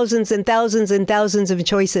and thousands and thousands and thousands of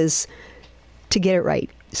choices to get it right.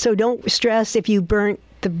 So don't stress if you burnt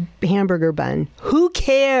the hamburger bun. Who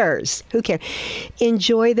cares? Who cares?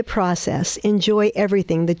 Enjoy the process. Enjoy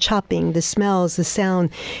everything, the chopping, the smells, the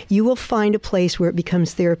sound. You will find a place where it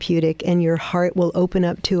becomes therapeutic and your heart will open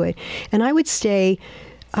up to it. And I would say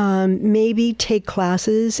maybe take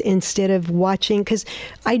classes instead of watching, because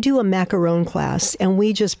I do a macaron class and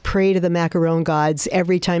we just pray to the macaron gods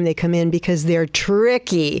every time they come in because they're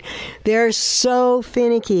tricky. They're so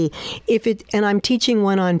finicky. And I'm teaching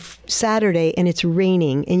one on Saturday and it's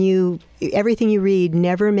raining, and everything you read,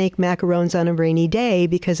 never make macarons on a rainy day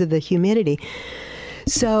because of the humidity.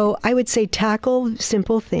 So I would say tackle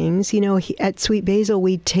simple things. At Sweet Basil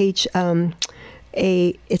we teach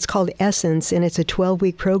it's called Essence, and it's a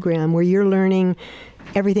 12-week program where you're learning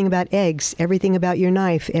everything about eggs, everything about your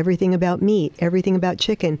knife, everything about meat, everything about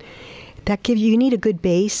chicken. You need a good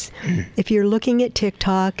base. If you're looking at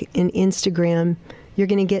TikTok and Instagram, you're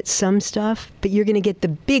going to get some stuff, but you're going to get the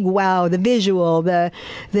big wow, the visual, the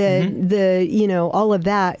all of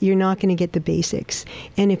that. You're not going to get the basics.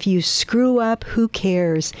 And if you screw up, who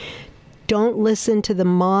cares? Don't listen to the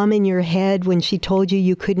mom in your head when she told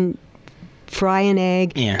you couldn't fry an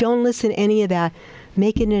egg. Yeah. Don't listen to any of that.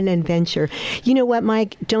 Make it an adventure. You know what,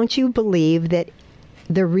 Mike? Don't you believe that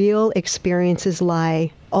the real experiences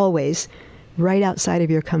lie always right outside of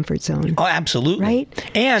your comfort zone? Oh, absolutely.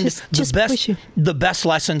 Right? And just the best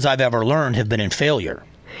lessons I've ever learned have been in failure.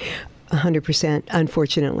 100%,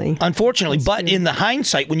 unfortunately. But in the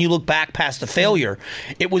hindsight, when you look back past the failure,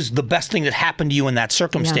 it was the best thing that happened to you in that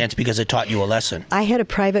circumstance because it taught you a lesson. I had a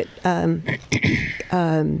private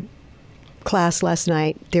class last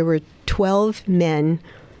night. There were 12 men.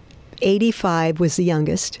 85 was the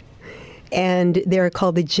youngest. And they're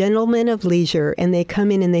called the Gentlemen of Leisure, and they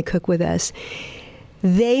come in and they cook with us.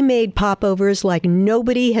 They made popovers like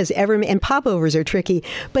nobody has ever made, and popovers are tricky,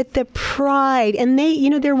 but the pride, and they,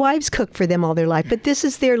 their wives cook for them all their life, but this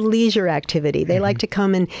is their leisure activity. They like to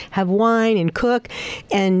come and have wine and cook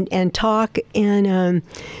and talk, and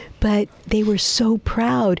but they were so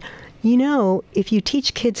proud. If you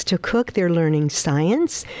teach kids to cook, they're learning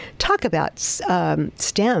science. Talk about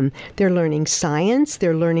STEM. They're learning science.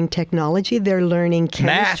 They're learning technology. They're learning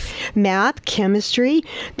math, chemistry.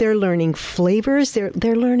 They're learning flavors. They're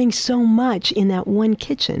learning so much in that one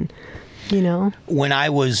kitchen. When I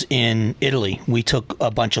was in Italy, we took a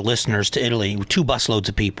bunch of listeners to Italy, 2 busloads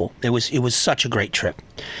of people. It was such a great trip.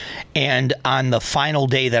 And on the final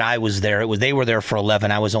day that I was there, they were there for 11.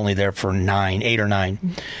 I was only there for 8 or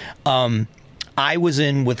 9. I was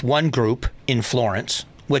in with one group in Florence,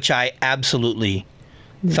 which I absolutely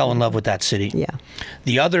fell in love with that city. Yeah.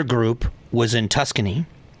 The other group was in Tuscany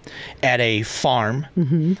at a farm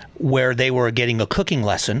where they were getting a cooking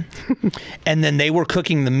lesson, and then they were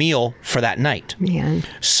cooking the meal for that night. Man.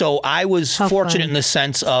 So I was fortunate in the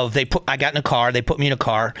sense of I got in a car, they put me in a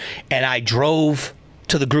car, and I drove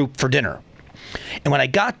to the group for dinner. And when I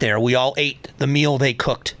got there, we all ate the meal they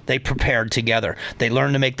cooked. They prepared together. They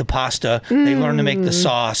learned to make the pasta. They learned to make the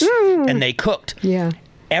sauce, and they cooked. Yeah.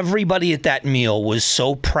 Everybody at that meal was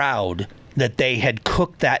so proud that they had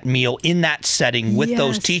cooked that meal in that setting with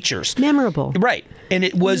those teachers. Memorable. Right. And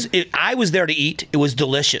I was there to eat. It was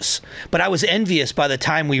delicious. But I was envious by the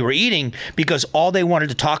time we were eating because all they wanted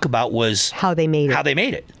to talk about was how they made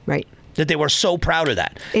it. Right. That they were so proud of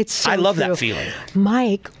that. I love true. that feeling.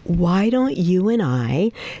 Mike, why don't you and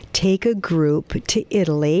I take a group to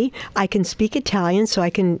Italy? I can speak Italian, so I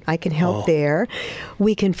can help there.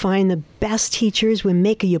 We can find the best teachers. We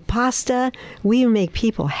make you pasta. We make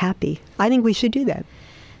people happy. I think we should do that.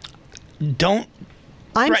 Don't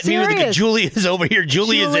threaten me with it. Julie is over here.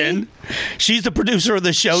 Julie is in. She's the producer of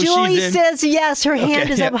the show. Julie She's in. Says yes. Her hand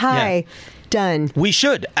is up high. Yeah. Done. We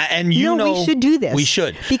should, and we should do this. We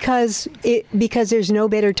should because there's no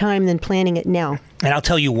better time than planning it now. And I'll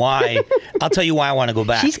tell you why. I want to go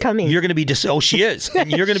back. She's coming. You're going to be she is,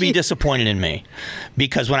 and you're going to be disappointed in me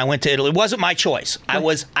because when I went to Italy, it wasn't my choice.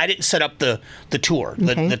 I didn't set up the tour,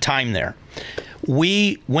 the time there.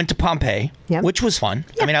 We went to Pompeii, which was fun.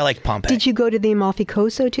 Yeah. I mean, I like Pompeii. Did you go to the Amalfi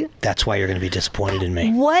Coast too? That's why you're going to be disappointed in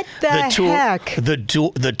me. What the heck?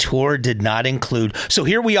 The tour did not include. So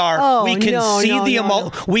here we are. We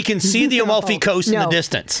can see the Amalfi Coast in the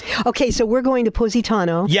distance. Okay, so we're going to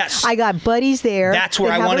Positano. Yes. I got buddies there. That's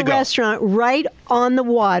where I want to go. They have a restaurant right on the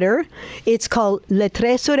water. It's called Le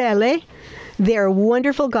Tre Sorelle. They're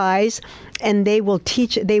wonderful guys. And they will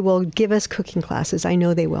give us cooking classes. I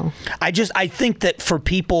know they will. I think that for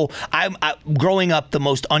people, I'm growing up the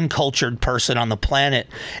most uncultured person on the planet.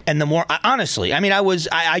 And the more, honestly, I mean,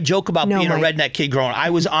 I joke about being a redneck kid growing up. I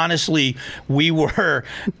was honestly, we were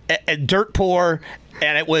dirt poor.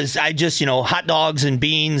 And it was, hot dogs and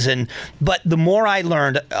beans. But the more I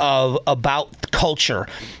learned about culture,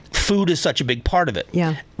 food is such a big part of it.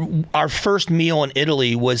 Yeah. Our first meal in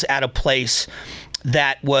Italy was at a place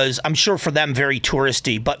that was, I'm sure for them, very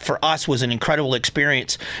touristy, but for us was an incredible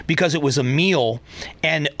experience because it was a meal,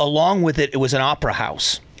 and along with it, it was an opera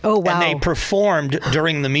house. Oh, wow. And they performed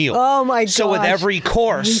during the meal. Oh, my gosh. So with every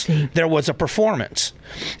course, there was a performance.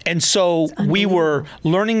 And so we were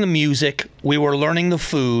learning the music, we were learning the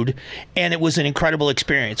food, and it was an incredible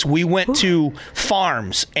experience. We went to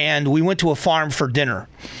farms, and we went to a farm for dinner.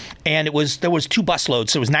 And there was 2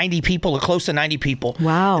 busloads. So it was 90 people, or close to 90 people.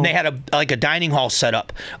 Wow. And they had a dining hall set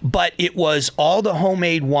up. But it was all the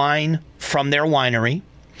homemade wine from their winery.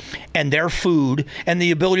 and their food and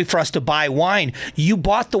the ability for us to buy wine. You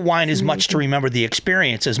bought the wine as much to remember the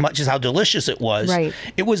experience, as much as how delicious it was. Right.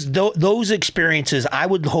 It was those experiences I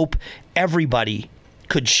would hope everybody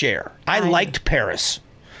could share. I liked Paris.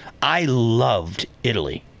 I loved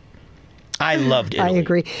Italy. I loved Italy. I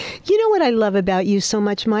agree. You know what I love about you so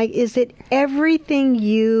much, Mike, is that everything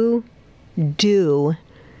you do,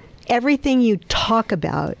 everything you talk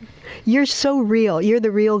about, you're so real. You're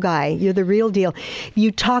the real guy. You're the real deal.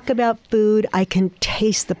 You talk about food, I can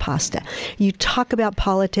taste the pasta. You talk about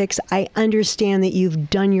politics, I understand that you've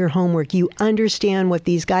done your homework. You understand what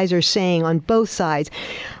these guys are saying on both sides.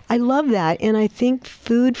 I love that. And I think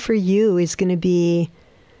food for you is going to be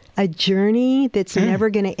a journey that's never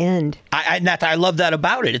going to end. I love that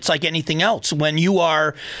about it. It's like anything else. When you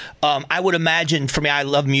are, I would imagine, for me, I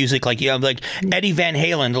love music, like, like Eddie Van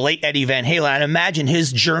Halen, the late Eddie Van Halen. I'd imagine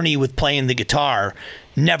his journey with playing the guitar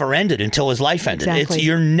never ended until his life ended. Exactly.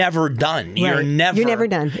 You're never done. Right. You're never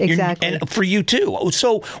done. Exactly. And for you too.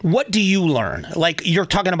 So what do you learn? Like, you're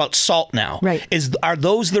talking about salt now. Right. Are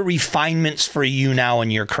those the refinements for you now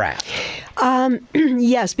in your craft?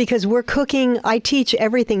 Yes, because we're cooking. I teach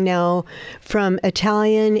everything now from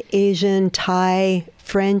Italian, Asian, Thai,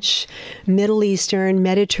 French, Middle Eastern,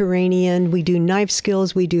 Mediterranean. We do knife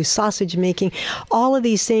skills. We do sausage making, all of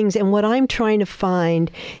these things. And what I'm trying to find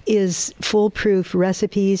is foolproof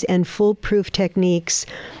recipes and foolproof techniques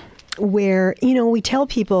where, we tell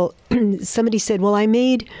people, somebody said, well, I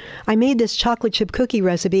made this chocolate chip cookie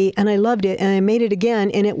recipe and I loved it and I made it again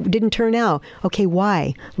and it didn't turn out. Okay,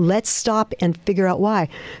 why? Let's stop and figure out why.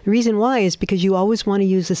 The reason why is because you always want to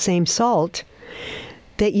use the same salt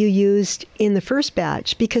that you used in the first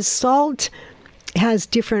batch, because salt has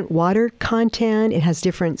different water content, it has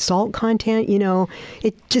different salt content,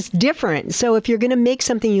 it's just different. So if you're going to make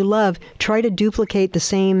something you love, try to duplicate the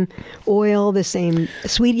same oil, the same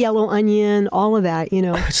sweet yellow onion, all of that,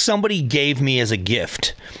 Somebody gave me as a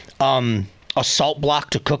gift a salt block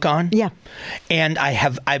to cook on. Yeah. And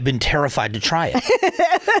I've been terrified to try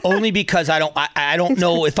it. Only because I don't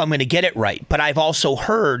know if I'm going to get it right. But I've also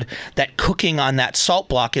heard that cooking on that salt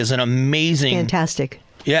block is an amazing... Fantastic.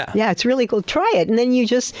 Yeah. Yeah, it's really cool. Try it. And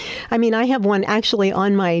then I have one actually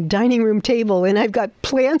on my dining room table and I've got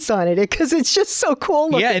plants on it because it's just so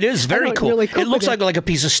cool looking. Yeah, it is very cool. Really it looks like a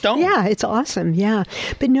piece of stone. Yeah, it's awesome. Yeah.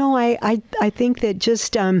 But no, I think that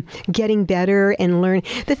just getting better and learn.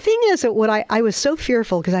 The thing is that what I was so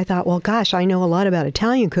fearful because I thought, well, gosh, I know a lot about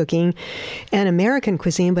Italian cooking and American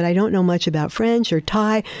cuisine, but I don't know much about French or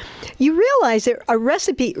Thai. You realize that a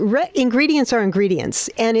recipe, ingredients are ingredients,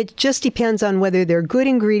 and it just depends on whether they're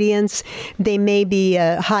good ingredients. They may be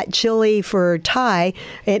hot chili for Thai.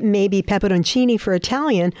 It may be pepperoncini for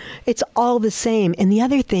Italian. It's all the same. And the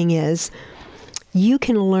other thing is, you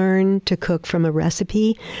can learn to cook from a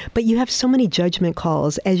recipe, but you have so many judgment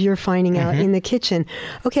calls as you're finding out in the kitchen.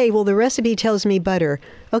 Okay, well, the recipe tells me butter.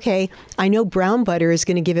 Okay, I know brown butter is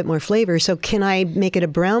going to give it more flavor, so can I make it a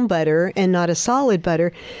brown butter and not a solid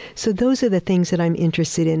butter? So those are the things that I'm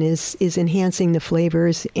interested in, is enhancing the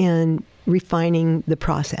flavors and refining the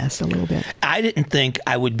process a little bit. I didn't think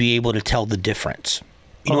I would be able to tell the difference.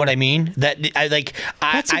 You know what I mean? That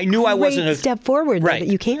I knew I wasn't a step forward, right.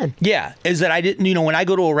 That you can. Yeah, is that I didn't. When I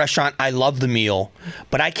go to a restaurant, I love the meal,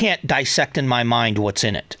 but I can't dissect in my mind what's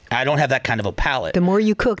in it. I don't have that kind of a palate. The more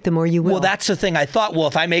you cook, the more you will. Well, that's the thing. I thought, well,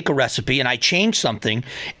 if I make a recipe and I change something,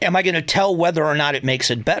 am I going to tell whether or not it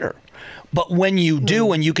makes it better? But when you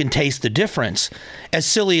do and you can taste the difference, as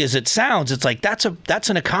silly as it sounds, it's like that's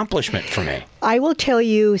an accomplishment for me. I will tell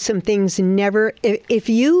you some things never... If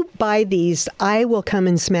you buy these, I will come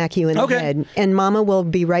and smack you in the head. And Mama will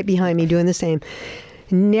be right behind me doing the same.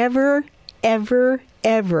 Never, ever,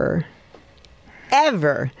 ever,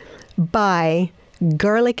 ever buy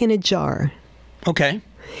garlic in a jar. Okay.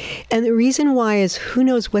 And the reason why is, who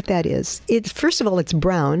knows what that is? First of all, it's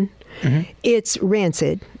brown. Mm-hmm. It's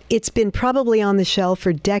rancid. It's been probably on the shelf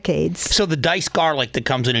for decades. So the diced garlic that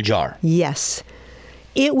comes in a jar. Yes.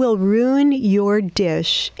 It will ruin your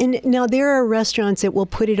dish. And now there are restaurants that will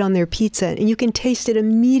put it on their pizza and you can taste it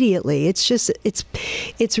immediately. It's just,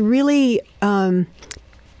 it's really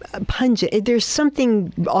pungent. There's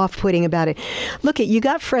something off-putting about it. Look, you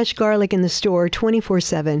got fresh garlic in the store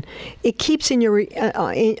 24/7. It keeps in your,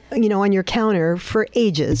 on your counter for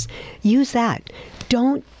ages. Use that.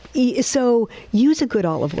 So use a good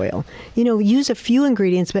olive oil. Use a few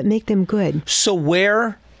ingredients, but make them good. So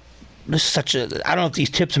this is I don't know if these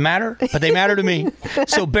tips matter, but they matter to me.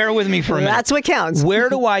 So bear with me for a minute. That's what counts. Where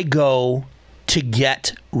do I go to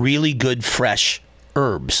get really good fresh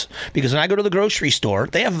herbs, because when I go to the grocery store,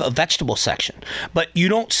 they have a vegetable section, but you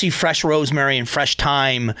don't see fresh rosemary and fresh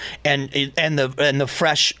thyme and the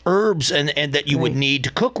fresh herbs and that you would need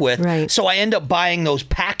to cook with. Right. So I end up buying those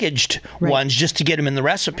packaged ones just to get them in the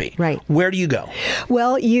recipe. Right. Where do you go?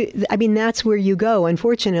 Well, that's where you go.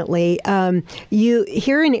 Unfortunately, you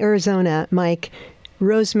here in Arizona, Mike,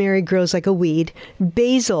 rosemary grows like a weed.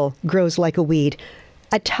 Basil grows like a weed.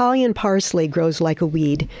 Italian parsley grows like a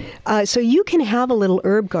weed. So you can have a little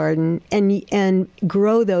herb garden and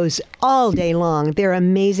grow those all day long. They're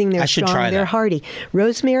amazing. They're strong. They're hardy.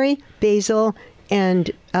 Rosemary, basil,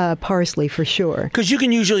 and parsley for sure. Because you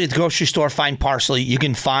can usually at the grocery store find parsley. You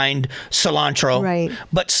can find cilantro. Right.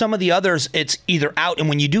 But some of the others, it's either out, and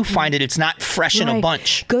when you do find it, it's not fresh in a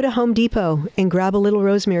bunch. Go to Home Depot and grab a little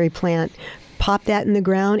rosemary plant. Pop that in the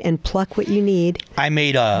ground and pluck what you need. I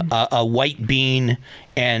made a white bean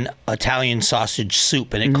and Italian sausage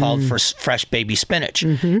soup, and it called for fresh baby spinach.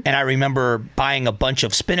 And I remember buying a bunch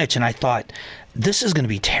of spinach, and I thought, this is going to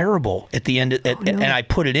be terrible at the end. And I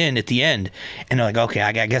put it in at the end, and they're like, okay,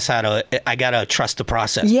 I guess I gotta trust the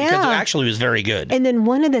process. Yeah. Because it actually was very good. And then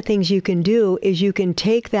one of the things you can do is you can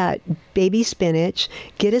take that baby spinach,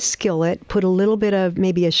 get a skillet, put a little bit of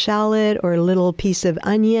maybe a shallot or a little piece of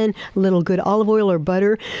onion, a little good olive oil or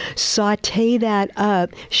butter, saute that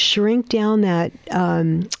up, shrink down that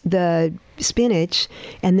the spinach,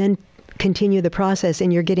 and then continue the process,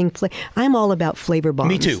 and you're getting I'm all about flavor bombs.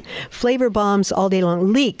 Me too. Flavor bombs all day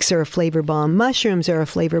long. Leeks are a flavor bomb. Mushrooms are a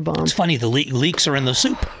flavor bomb. It's funny, the leeks are in the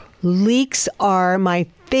soup. Leeks are my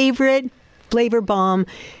favorite flavor bomb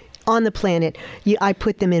on the planet. I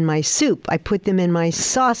put them in my soup. I put them in my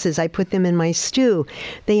sauces. I put them in my stew.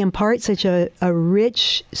 They impart such a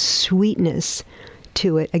rich sweetness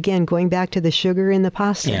to it. Again, going back to the sugar in the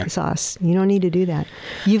pasta sauce. You don't need to do that.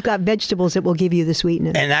 You've got vegetables that will give you the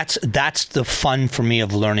sweetness. And that's the fun for me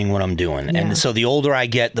of learning what I'm doing. Yeah. And so the older I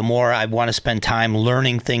get, the more I want to spend time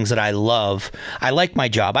learning things that I love. I like my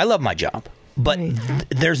job. I love my job. But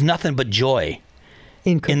there's nothing but joy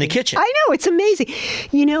in the kitchen. I know. It's amazing.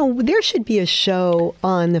 You know, there should be a show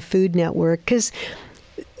on the Food Network, because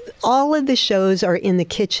all of the shows are in the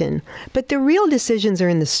kitchen, but the real decisions are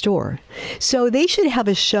in the store. So they should have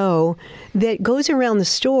a show that goes around the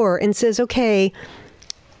store and says, okay,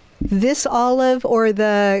 this olive or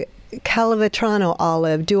the Calavetrano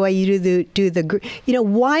olive, do I do the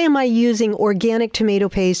why am I using organic tomato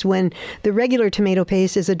paste when the regular tomato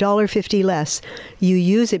paste is $1.50 less? You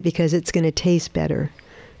use it because it's going to taste better.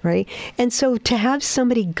 Right? And so to have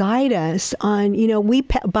somebody guide us on, we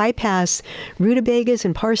bypass rutabagas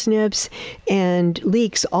and parsnips and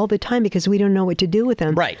leeks all the time because we don't know what to do with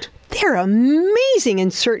them. Right. They're amazing in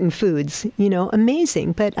certain foods,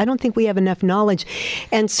 amazing. But I don't think we have enough knowledge.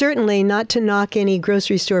 And certainly not to knock any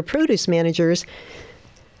grocery store produce managers.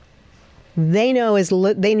 They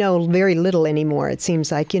know very little anymore. It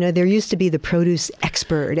seems like there used to be the produce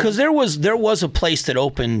expert. Because there was a place that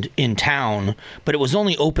opened in town, but it was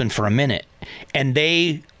only open for a minute, and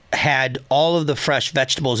they had all of the fresh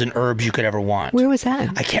vegetables and herbs you could ever want. Where was that?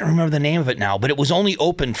 I can't remember the name of it now, but it was only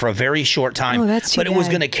open for a very short time. Oh, that's too But it was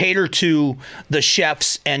bad. going to cater to the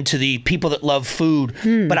chefs and to the people that love food.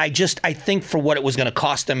 But I think for what it was going to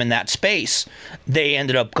cost them in that space, they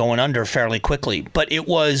ended up going under fairly quickly. But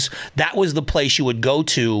that was the place you would go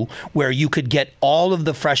to where you could get all of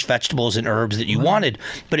the fresh vegetables and herbs that you wanted.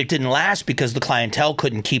 But it didn't last because the clientele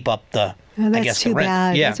couldn't keep up the That's too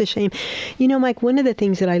bad. Yeah. That's a shame. Mike, one of the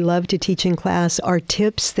things that I love to teach in class are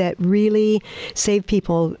tips that really save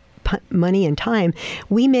people money and time.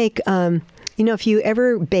 We make, if you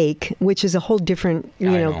ever bake, which is a whole different,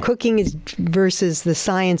 cooking versus the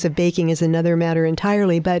science of baking is another matter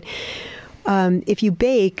entirely. But if you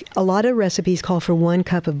bake, a lot of recipes call for 1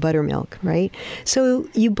 cup of buttermilk, right? So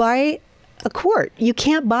you buy a quart. You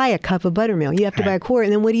can't buy a cup of buttermilk. You have to buy a quart.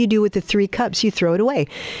 And then what do you do with the 3 cups? You throw it away.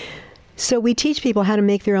 So we teach people how to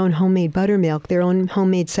make their own homemade buttermilk, their own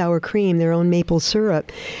homemade sour cream, their own maple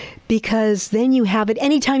syrup, because then you have it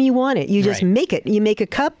anytime you want it. You just make it. You make a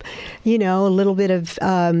cup, a little bit of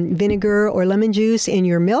vinegar or lemon juice in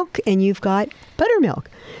your milk, and you've got buttermilk.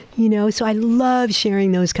 So I love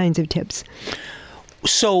sharing those kinds of tips.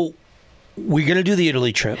 So we're going to do the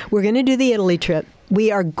Italy trip. We're going to do the Italy trip.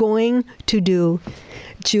 We are going to do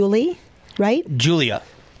Julie, right? Julia.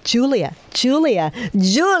 So her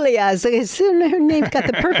name's got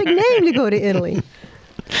the perfect name to go to Italy.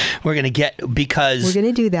 We're going to because we're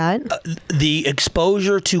going to do that. The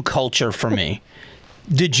exposure to culture for me.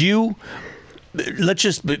 Before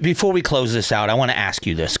we close this out, I want to ask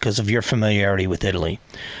you this because of your familiarity with Italy.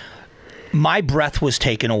 my breath was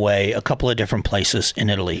taken away a couple of different places in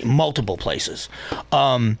Italy, multiple places.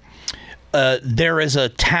 There is a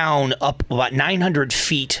town up about 900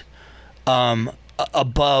 feet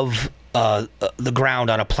above the ground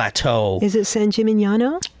on a plateau. Is it San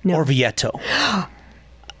Gimignano? No. Orvieto.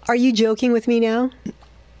 Are you joking with me now?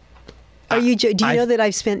 Do you know that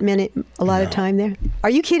I've spent a lot of time there? Are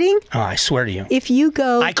you kidding? Oh, I swear to you. If you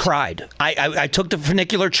go... I cried. I took the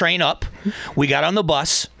funicular train up. We got on the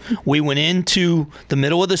bus. We went into the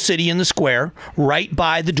middle of the city in the square, right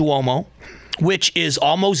by the Duomo, which is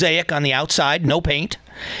all mosaic on the outside, no paint.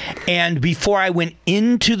 And before I went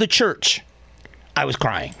into the church, I was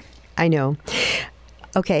crying. I know.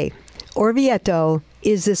 Okay. Orvieto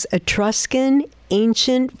is this Etruscan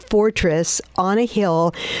ancient fortress on a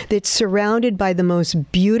hill that's surrounded by the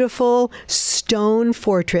most beautiful stone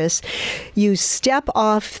fortress. You step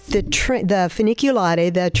off the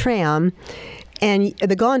funiculare, the tram, and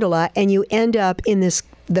the gondola, and you end up in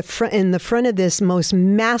the front of this most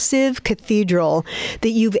massive cathedral that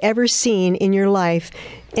you've ever seen in your life.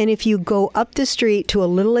 And if you go up the street to a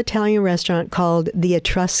little Italian restaurant called the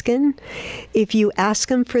Etruscan, if you ask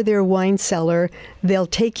them for their wine cellar, they'll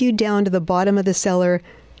take you down to the bottom of the cellar,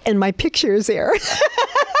 and my picture is there.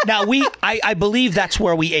 Now, I believe that's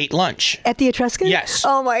where we ate lunch. At the Etruscan? Yes.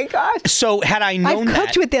 Oh, my gosh. So had I known I've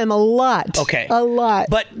cooked with them a lot. Okay. A lot.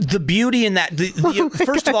 But the beauty in that,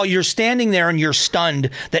 first of all, you're standing there and you're stunned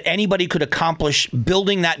that anybody could accomplish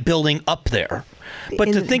building that building up there. But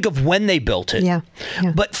to think of when they built it. Yeah.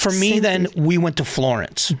 But for me, then, we went to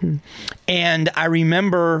Florence. Mm-hmm. And I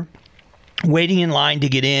remember waiting in line to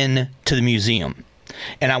get in to the museum.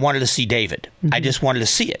 And I wanted to see David. Mm-hmm. I just wanted to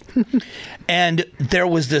see it. And there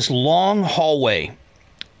was this long hallway.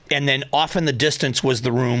 And then off in the distance was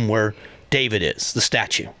the room where David is, the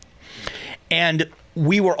statue. And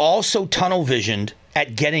we were all so tunnel visioned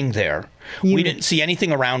at getting there. We didn't see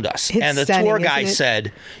anything around us. And the stunning, tour guy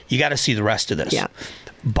said, you got to see the rest of this. Yeah.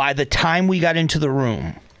 By the time we got into the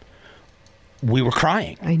room, we were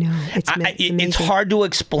crying. I know. It's hard to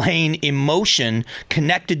explain emotion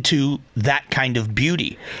connected to that kind of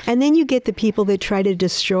beauty. And then you get the people that try to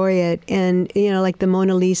destroy it. And, like the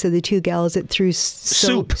Mona Lisa, the two gals that threw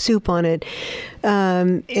soup on it.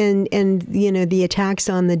 And the attacks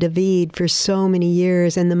on the David for so many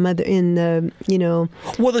years, and the mother in the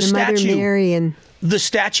statue, Mother Mary, and the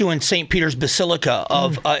statue in St. Peter's Basilica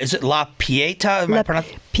of is it La Pietà? La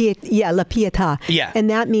Pietà. Yeah, and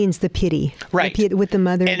that means the pity, right? With the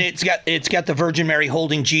mother, and it's got the Virgin Mary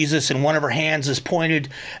holding Jesus, and one of her hands is pointed.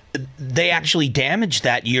 They actually damaged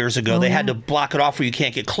that years ago. They had to block it off where you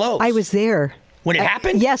can't get close. I was there. When it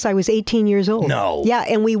happened? Yes, I was 18 years old. No. Yeah,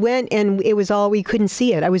 and we went, and it was we couldn't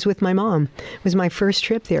see it. I was with my mom. It was my first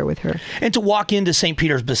trip there with her. And to walk into St.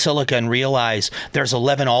 Peter's Basilica and realize there's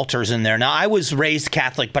 11 altars in there. Now, I was raised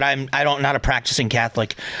Catholic, but I'm not a practicing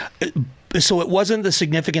Catholic. So it wasn't the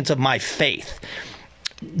significance of my faith.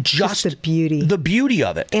 Just the beauty. The beauty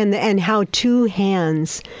of it. And how two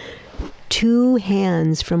hands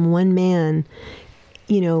from one man,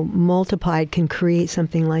 multiplied can create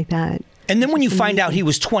something like that. And then when you find out he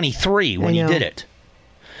was 23 when he did it,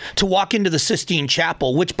 to walk into the Sistine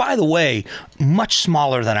Chapel, which, by the way, much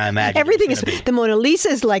smaller than I imagined. Everything is. The Mona Lisa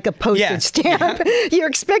is like a postage stamp. Yeah. You're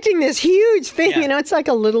expecting this huge thing. Yeah. It's like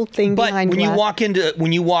a little thing behind glass. But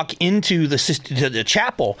when you walk into the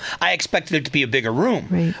chapel, I expected it to be a bigger room.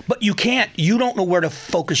 Right. But you can't. You don't know where to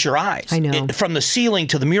focus your eyes. I know. From the ceiling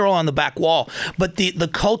to the mural on the back wall. But the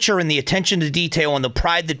culture and the attention to detail and the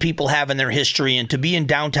pride that people have in their history, and to be in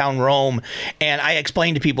downtown Rome. And I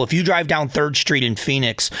explain to people, if you drive down 3rd Street in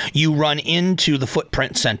Phoenix, you run into the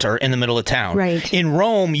Footprint Center in the middle of town. Right. In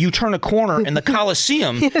Rome, you turn a corner and the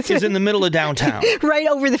Colosseum is in the middle of downtown. Right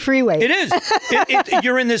over the freeway. It is.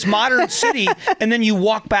 You're in this modern city, and then you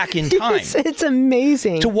walk back in time. It's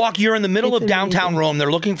amazing. You're in the middle of downtown Rome.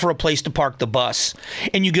 They're looking for a place to park the bus.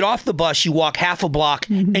 And you get off the bus, you walk half a block,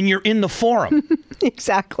 and you're in the Forum.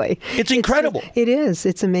 Exactly. It's incredible. It is.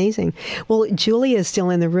 It's amazing. Well, Julia is still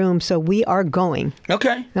in the room, so we are going.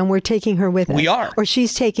 Okay. And we're taking her with us. We are. Or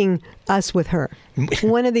she's taking us with her.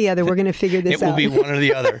 One or the other. We're going to figure this out. It will be one or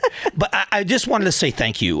the other. But I just wanted to say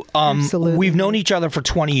thank you. Absolutely. We've known each other for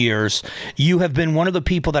 20 years. You have been one of the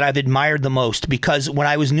people that I've admired the most, because when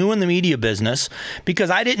I was new in the media business,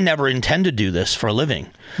 because I didn't ever intend to do this for a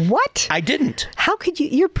living. What? I didn't. How could you?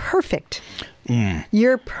 You're perfect.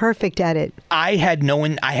 You're perfect at it. I had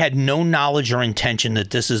no knowledge or intention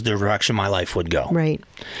that this is the direction my life would go. Right.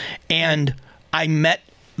 And I met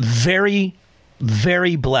very,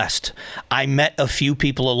 very blessed. I met a few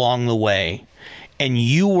people along the way, and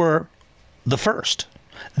you were the first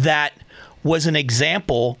that was an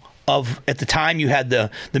example at the time you had the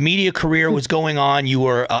media career was going on, you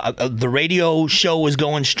were the radio show was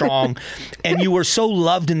going strong, and you were so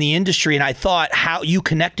loved in the industry, and I thought how you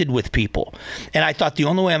connected with people, and I thought the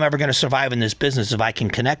only way I'm ever going to survive in this business is if I can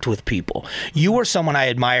connect with people. You were someone I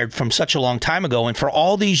admired from such a long time ago, and for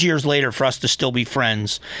all these years later for us to still be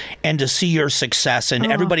friends and to see your success, and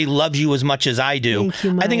everybody loves you as much as I do. Thank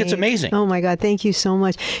you, Mike. I think it's amazing. Oh my God, thank you so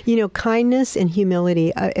much. You know, kindness and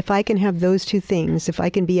humility, if I can have those two things, if I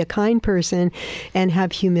can be a kind person and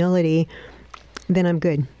have humility, then I'm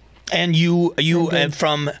good. And you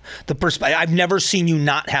from the perspective, I've never seen you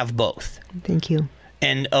not have both. Thank you.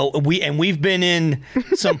 And we've been in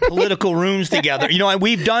some political rooms together. You know, and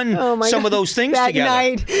we've done some of those things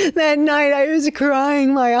together. That night, I was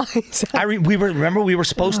crying my eyes out. We were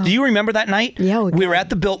supposed. Do you remember that night? Yeah, we were at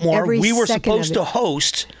the Biltmore. We were supposed to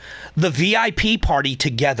host the VIP party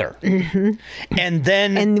together, and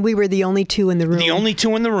we were the only two in the room. The only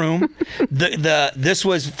two in the room. This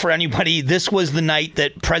was, for anybody, this was the night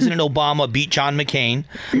that President Obama beat John McCain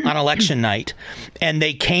on election night, and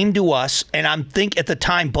they came to us, and at the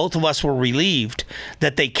time both of us were relieved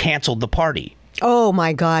that they canceled the party. Oh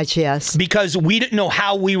my gosh, yes. Because we didn't know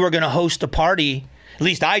how we were going to host a party. At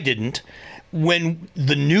least I didn't, when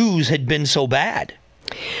the news had been so bad.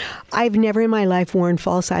 I've never in my life worn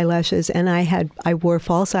false eyelashes, and I wore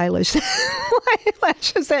false eyelashes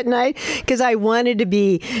that night because I wanted to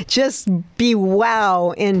be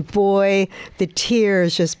wow, and boy, the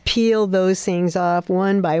tears just peeled those things off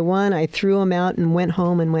one by one. I threw them out and went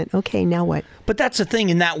home and went, okay, now what? But that's the thing,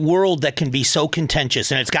 in that world that can be so contentious,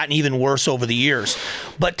 and it's gotten even worse over the years,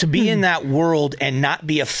 but to be in that world and not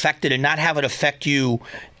be affected and not have it affect you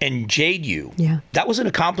and jade you, that was an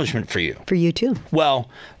accomplishment for you. For you too. Well,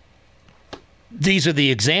 these are the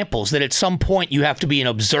examples that at some point you have to be an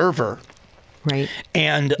observer. Right.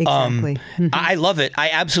 And exactly. I love it. I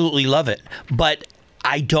absolutely love it. But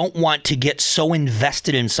I don't want to get so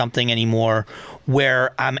invested in something anymore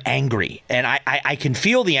where I'm angry. And I can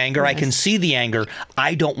feel the anger. Yes. I can see the anger.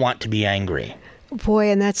 I don't want to be angry. Boy,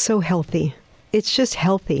 and that's so healthy. It's just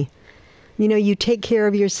healthy. You know, you take care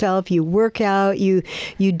of yourself, you work out, you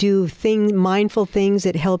do mindful things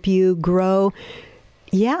that help you grow.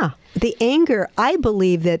 Yeah. The anger, I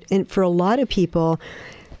believe that for a lot of people,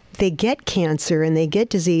 they get cancer and they get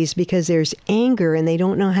disease because there's anger and they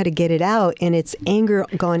don't know how to get it out. And it's anger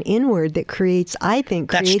gone inward that creates, I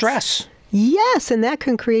think, that's stress. Yes, and that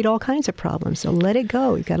can create all kinds of problems. So let it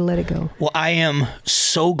go. You got to let it go. Well, I am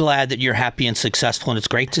so glad that you're happy and successful, and it's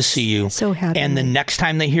great to see you. So happy. And the next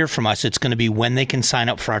time they hear from us, it's going to be when they can sign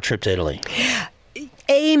up for our trip to Italy.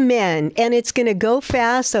 Amen. And it's going to go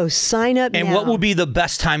fast, so sign up now. And what will be the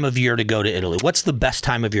best time of year to go to Italy? What's the best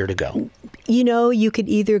time of year to go? You know, you could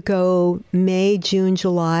either go May, June,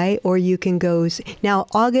 July, or you can go... Now,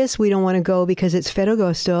 August, we don't want to go because it's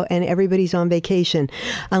Ferragosto and everybody's on vacation.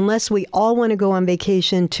 Unless we all want to go on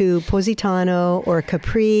vacation to Positano or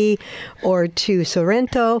Capri or to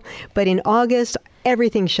Sorrento. But in August,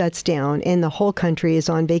 everything shuts down and the whole country is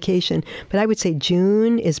on vacation. But I would say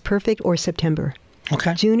June is perfect, or September.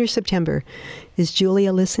 Okay. June or September. Is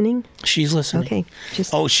Julia listening? She's listening. Okay.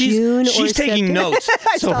 She's taking notes.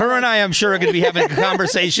 So her and I, I'm sure, are going to be having a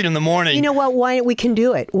conversation in the morning. You know what? We can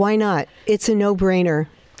do it. Why not? It's a no-brainer.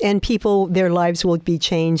 And people, their lives will be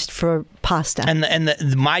changed for pasta. And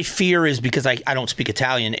my fear is, because I don't speak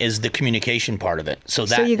Italian, is the communication part of it. So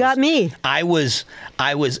you got me. I was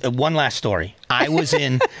one last story.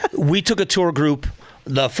 We took a tour group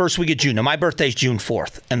the first week of June. Now, my birthday's June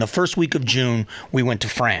 4th. And the first week of June, we went to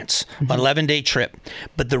France. An 11-day trip.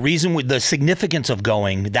 But the significance of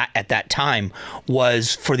going at that time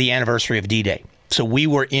was for the anniversary of D-Day. So we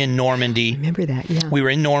were in Normandy. I remember that, yeah. We were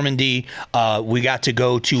in Normandy. We got to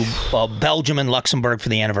go to Belgium and Luxembourg for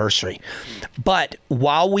the anniversary. But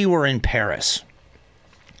while we were in Paris,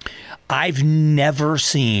 I've never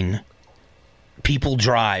seen people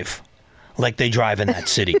drive like they drive in that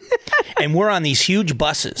city. And we're on these huge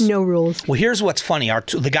buses. No rules. Well, here's what's funny.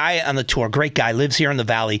 The guy on the tour, great guy, lives here in the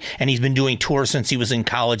Valley, and he's been doing tours since he was in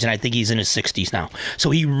college, and I think he's in his 60s now.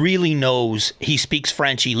 So he really knows. He speaks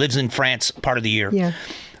French. He lives in France part of the year. Yeah.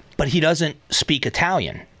 But he doesn't speak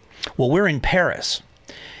Italian. Well, we're in Paris,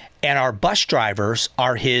 and our bus drivers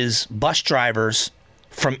are his bus drivers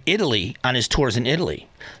from Italy on his tours in Italy.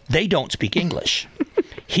 They don't speak English.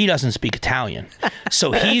 He doesn't speak Italian.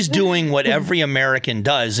 So he's doing what every American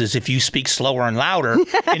does, is if you speak slower and louder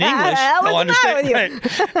in English, they'll understand.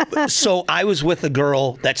 Right? So I was with a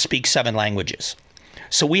girl that speaks 7 languages.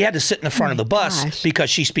 So we had to sit in the front of the bus because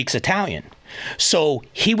she speaks Italian. So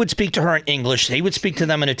he would speak to her in English. He would speak to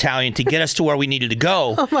them in Italian to get us to where we needed to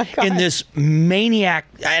go. Oh my God. In this maniac,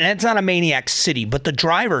 and it's not a maniac city, but the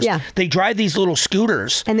drivers, they drive these little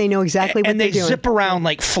scooters. And they know exactly what they're doing. And they zip around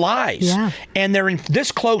like flies. Yeah. And they're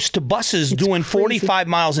this close to buses doing 45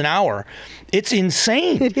 miles an hour. It's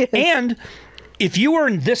insane. It is. And if you are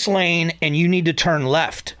in this lane and you need to turn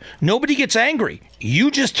left, nobody gets angry.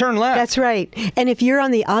 You just turn left. That's right. And if you're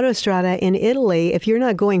on the autostrada in Italy, if you're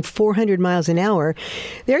not going 400 miles an hour,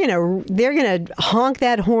 they're gonna honk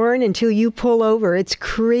that horn until you pull over. It's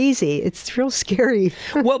crazy. It's real scary.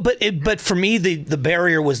 Well, but for me, the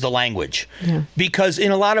barrier was the language. Yeah. Because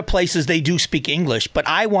in a lot of places they do speak English, but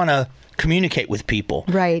I want to communicate with people.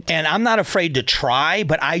 Right. And I'm not afraid to try,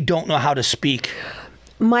 but I don't know how to speak.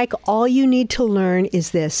 Mike, all you need to learn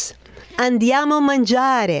is this. Andiamo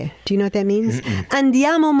mangiare. Do you know what that means? Mm-mm.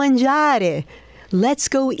 Andiamo mangiare. Let's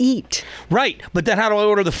go eat. Right. But then how do I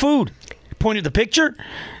order the food? Point at the picture?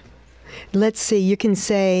 Let's see. You can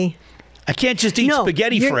say... I can't just eat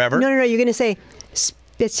spaghetti forever. No. You're going to say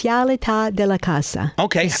specialità della casa.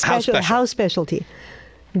 Okay. House specialty.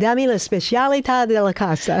 Dammi la specialità della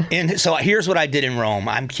casa. And so here's what I did in Rome.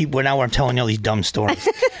 Now I'm telling you all these dumb stories.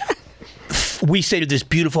 We stayed at this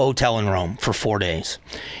beautiful hotel in Rome for 4 days.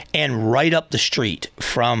 And right up the street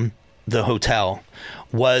from the hotel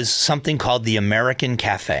was something called the American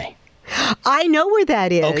Cafe. I know where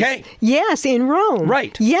that is. Okay. Yes, in Rome.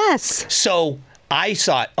 Right. Yes. So I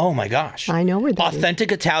thought, oh my gosh. I know where that is.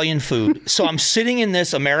 Authentic Italian food. So I'm sitting in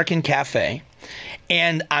this American Cafe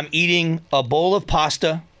and I'm eating a bowl of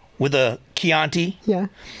pasta with a Chianti,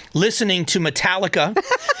 listening to Metallica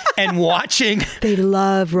and watching. They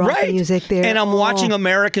love rock music there. And I'm watching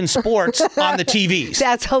American sports on the TVs.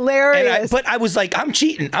 That's hilarious. But I was like, I'm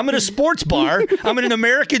cheating. I'm at a sports bar. I'm at an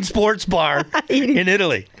American sports bar in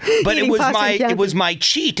Italy. But it was my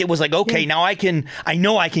cheat. It was like, okay, now I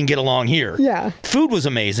know I can get along here. Yeah. Food was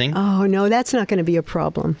amazing. Oh, no, that's not going to be a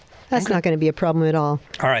problem. That's not going to be a problem at all.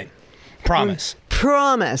 All right. Promise.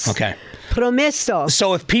 Promise. Okay. Promesso.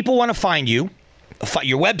 So if people want to find you,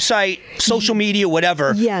 your website, social media,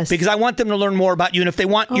 whatever. Yes. Because I want them to learn more about you. And if they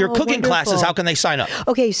want your cooking classes, how can they sign up?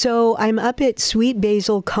 Okay, so I'm up at Sweet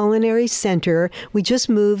Basil Culinary Center. We just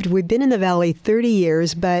moved. We've been in the Valley 30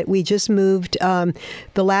 years, but we just moved. The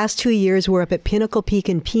last 2 years, we're up at Pinnacle Peak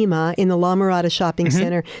in Pima in the La Mirada Shopping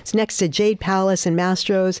Center. It's next to Jade Palace and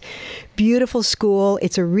Mastro's. Beautiful school.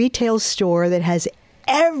 It's a retail store that has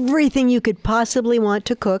everything you could possibly want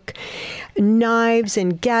to cook. Knives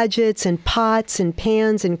and gadgets and pots and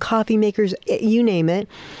pans and coffee makers, you name it.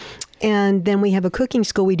 And then we have a cooking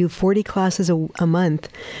school. We do 40 classes a month.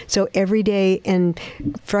 So every day, and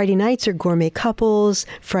Friday nights are gourmet couples.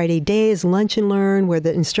 Friday day is lunch and learn, where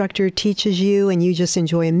the instructor teaches you and you just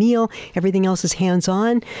enjoy a meal. Everything else is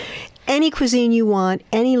hands-on. Any cuisine you want,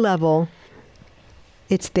 any level,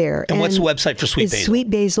 it's there. And what's the website for Sweet Basil?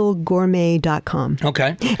 It's sweetbasilgourmet.com.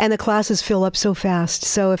 Okay. And the classes fill up so fast.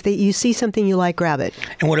 So if you see something you like, grab it.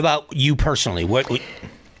 And what about you personally?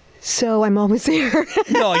 So I'm always there.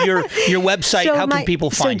 No, your website, how can people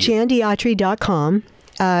find you? So jandiatri.com.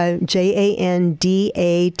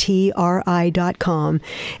 jandatri.com.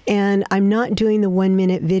 And I'm not doing the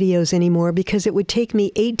 1-minute videos anymore because it would take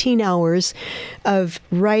me 18 hours of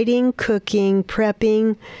writing, cooking,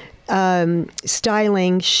 prepping,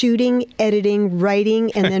 styling, shooting, editing, writing,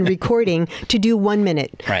 and then recording to do 1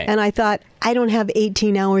 minute. Right. And I thought, I don't have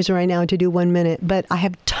 18 hours right now to do 1 minute, but I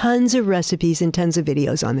have tons of recipes and tons of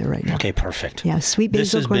videos on there right now. Okay, perfect. Yeah, Sweet This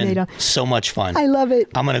Basil has Gourmet. been so much fun. I love it.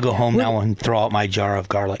 I'm going to go home now and throw out my jar of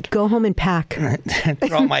garlic. Go home and pack.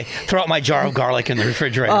 throw out my jar of garlic in the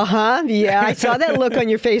refrigerator. Yeah, I saw that look on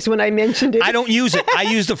your face when I mentioned it. I don't use it. I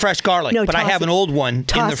use the fresh garlic, but I have an old one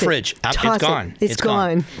in the fridge. It's gone. It's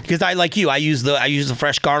gone. Because I, like you, I use the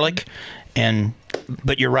fresh garlic,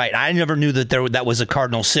 but you're right. I never knew that was a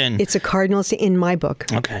cardinal sin. It's a cardinal sin in my book.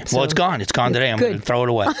 Okay. Well, it's gone. It's gone today. I'm going to throw it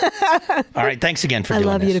away. All right. Thanks again for doing this.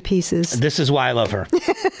 I love you to pieces. This is why I love her.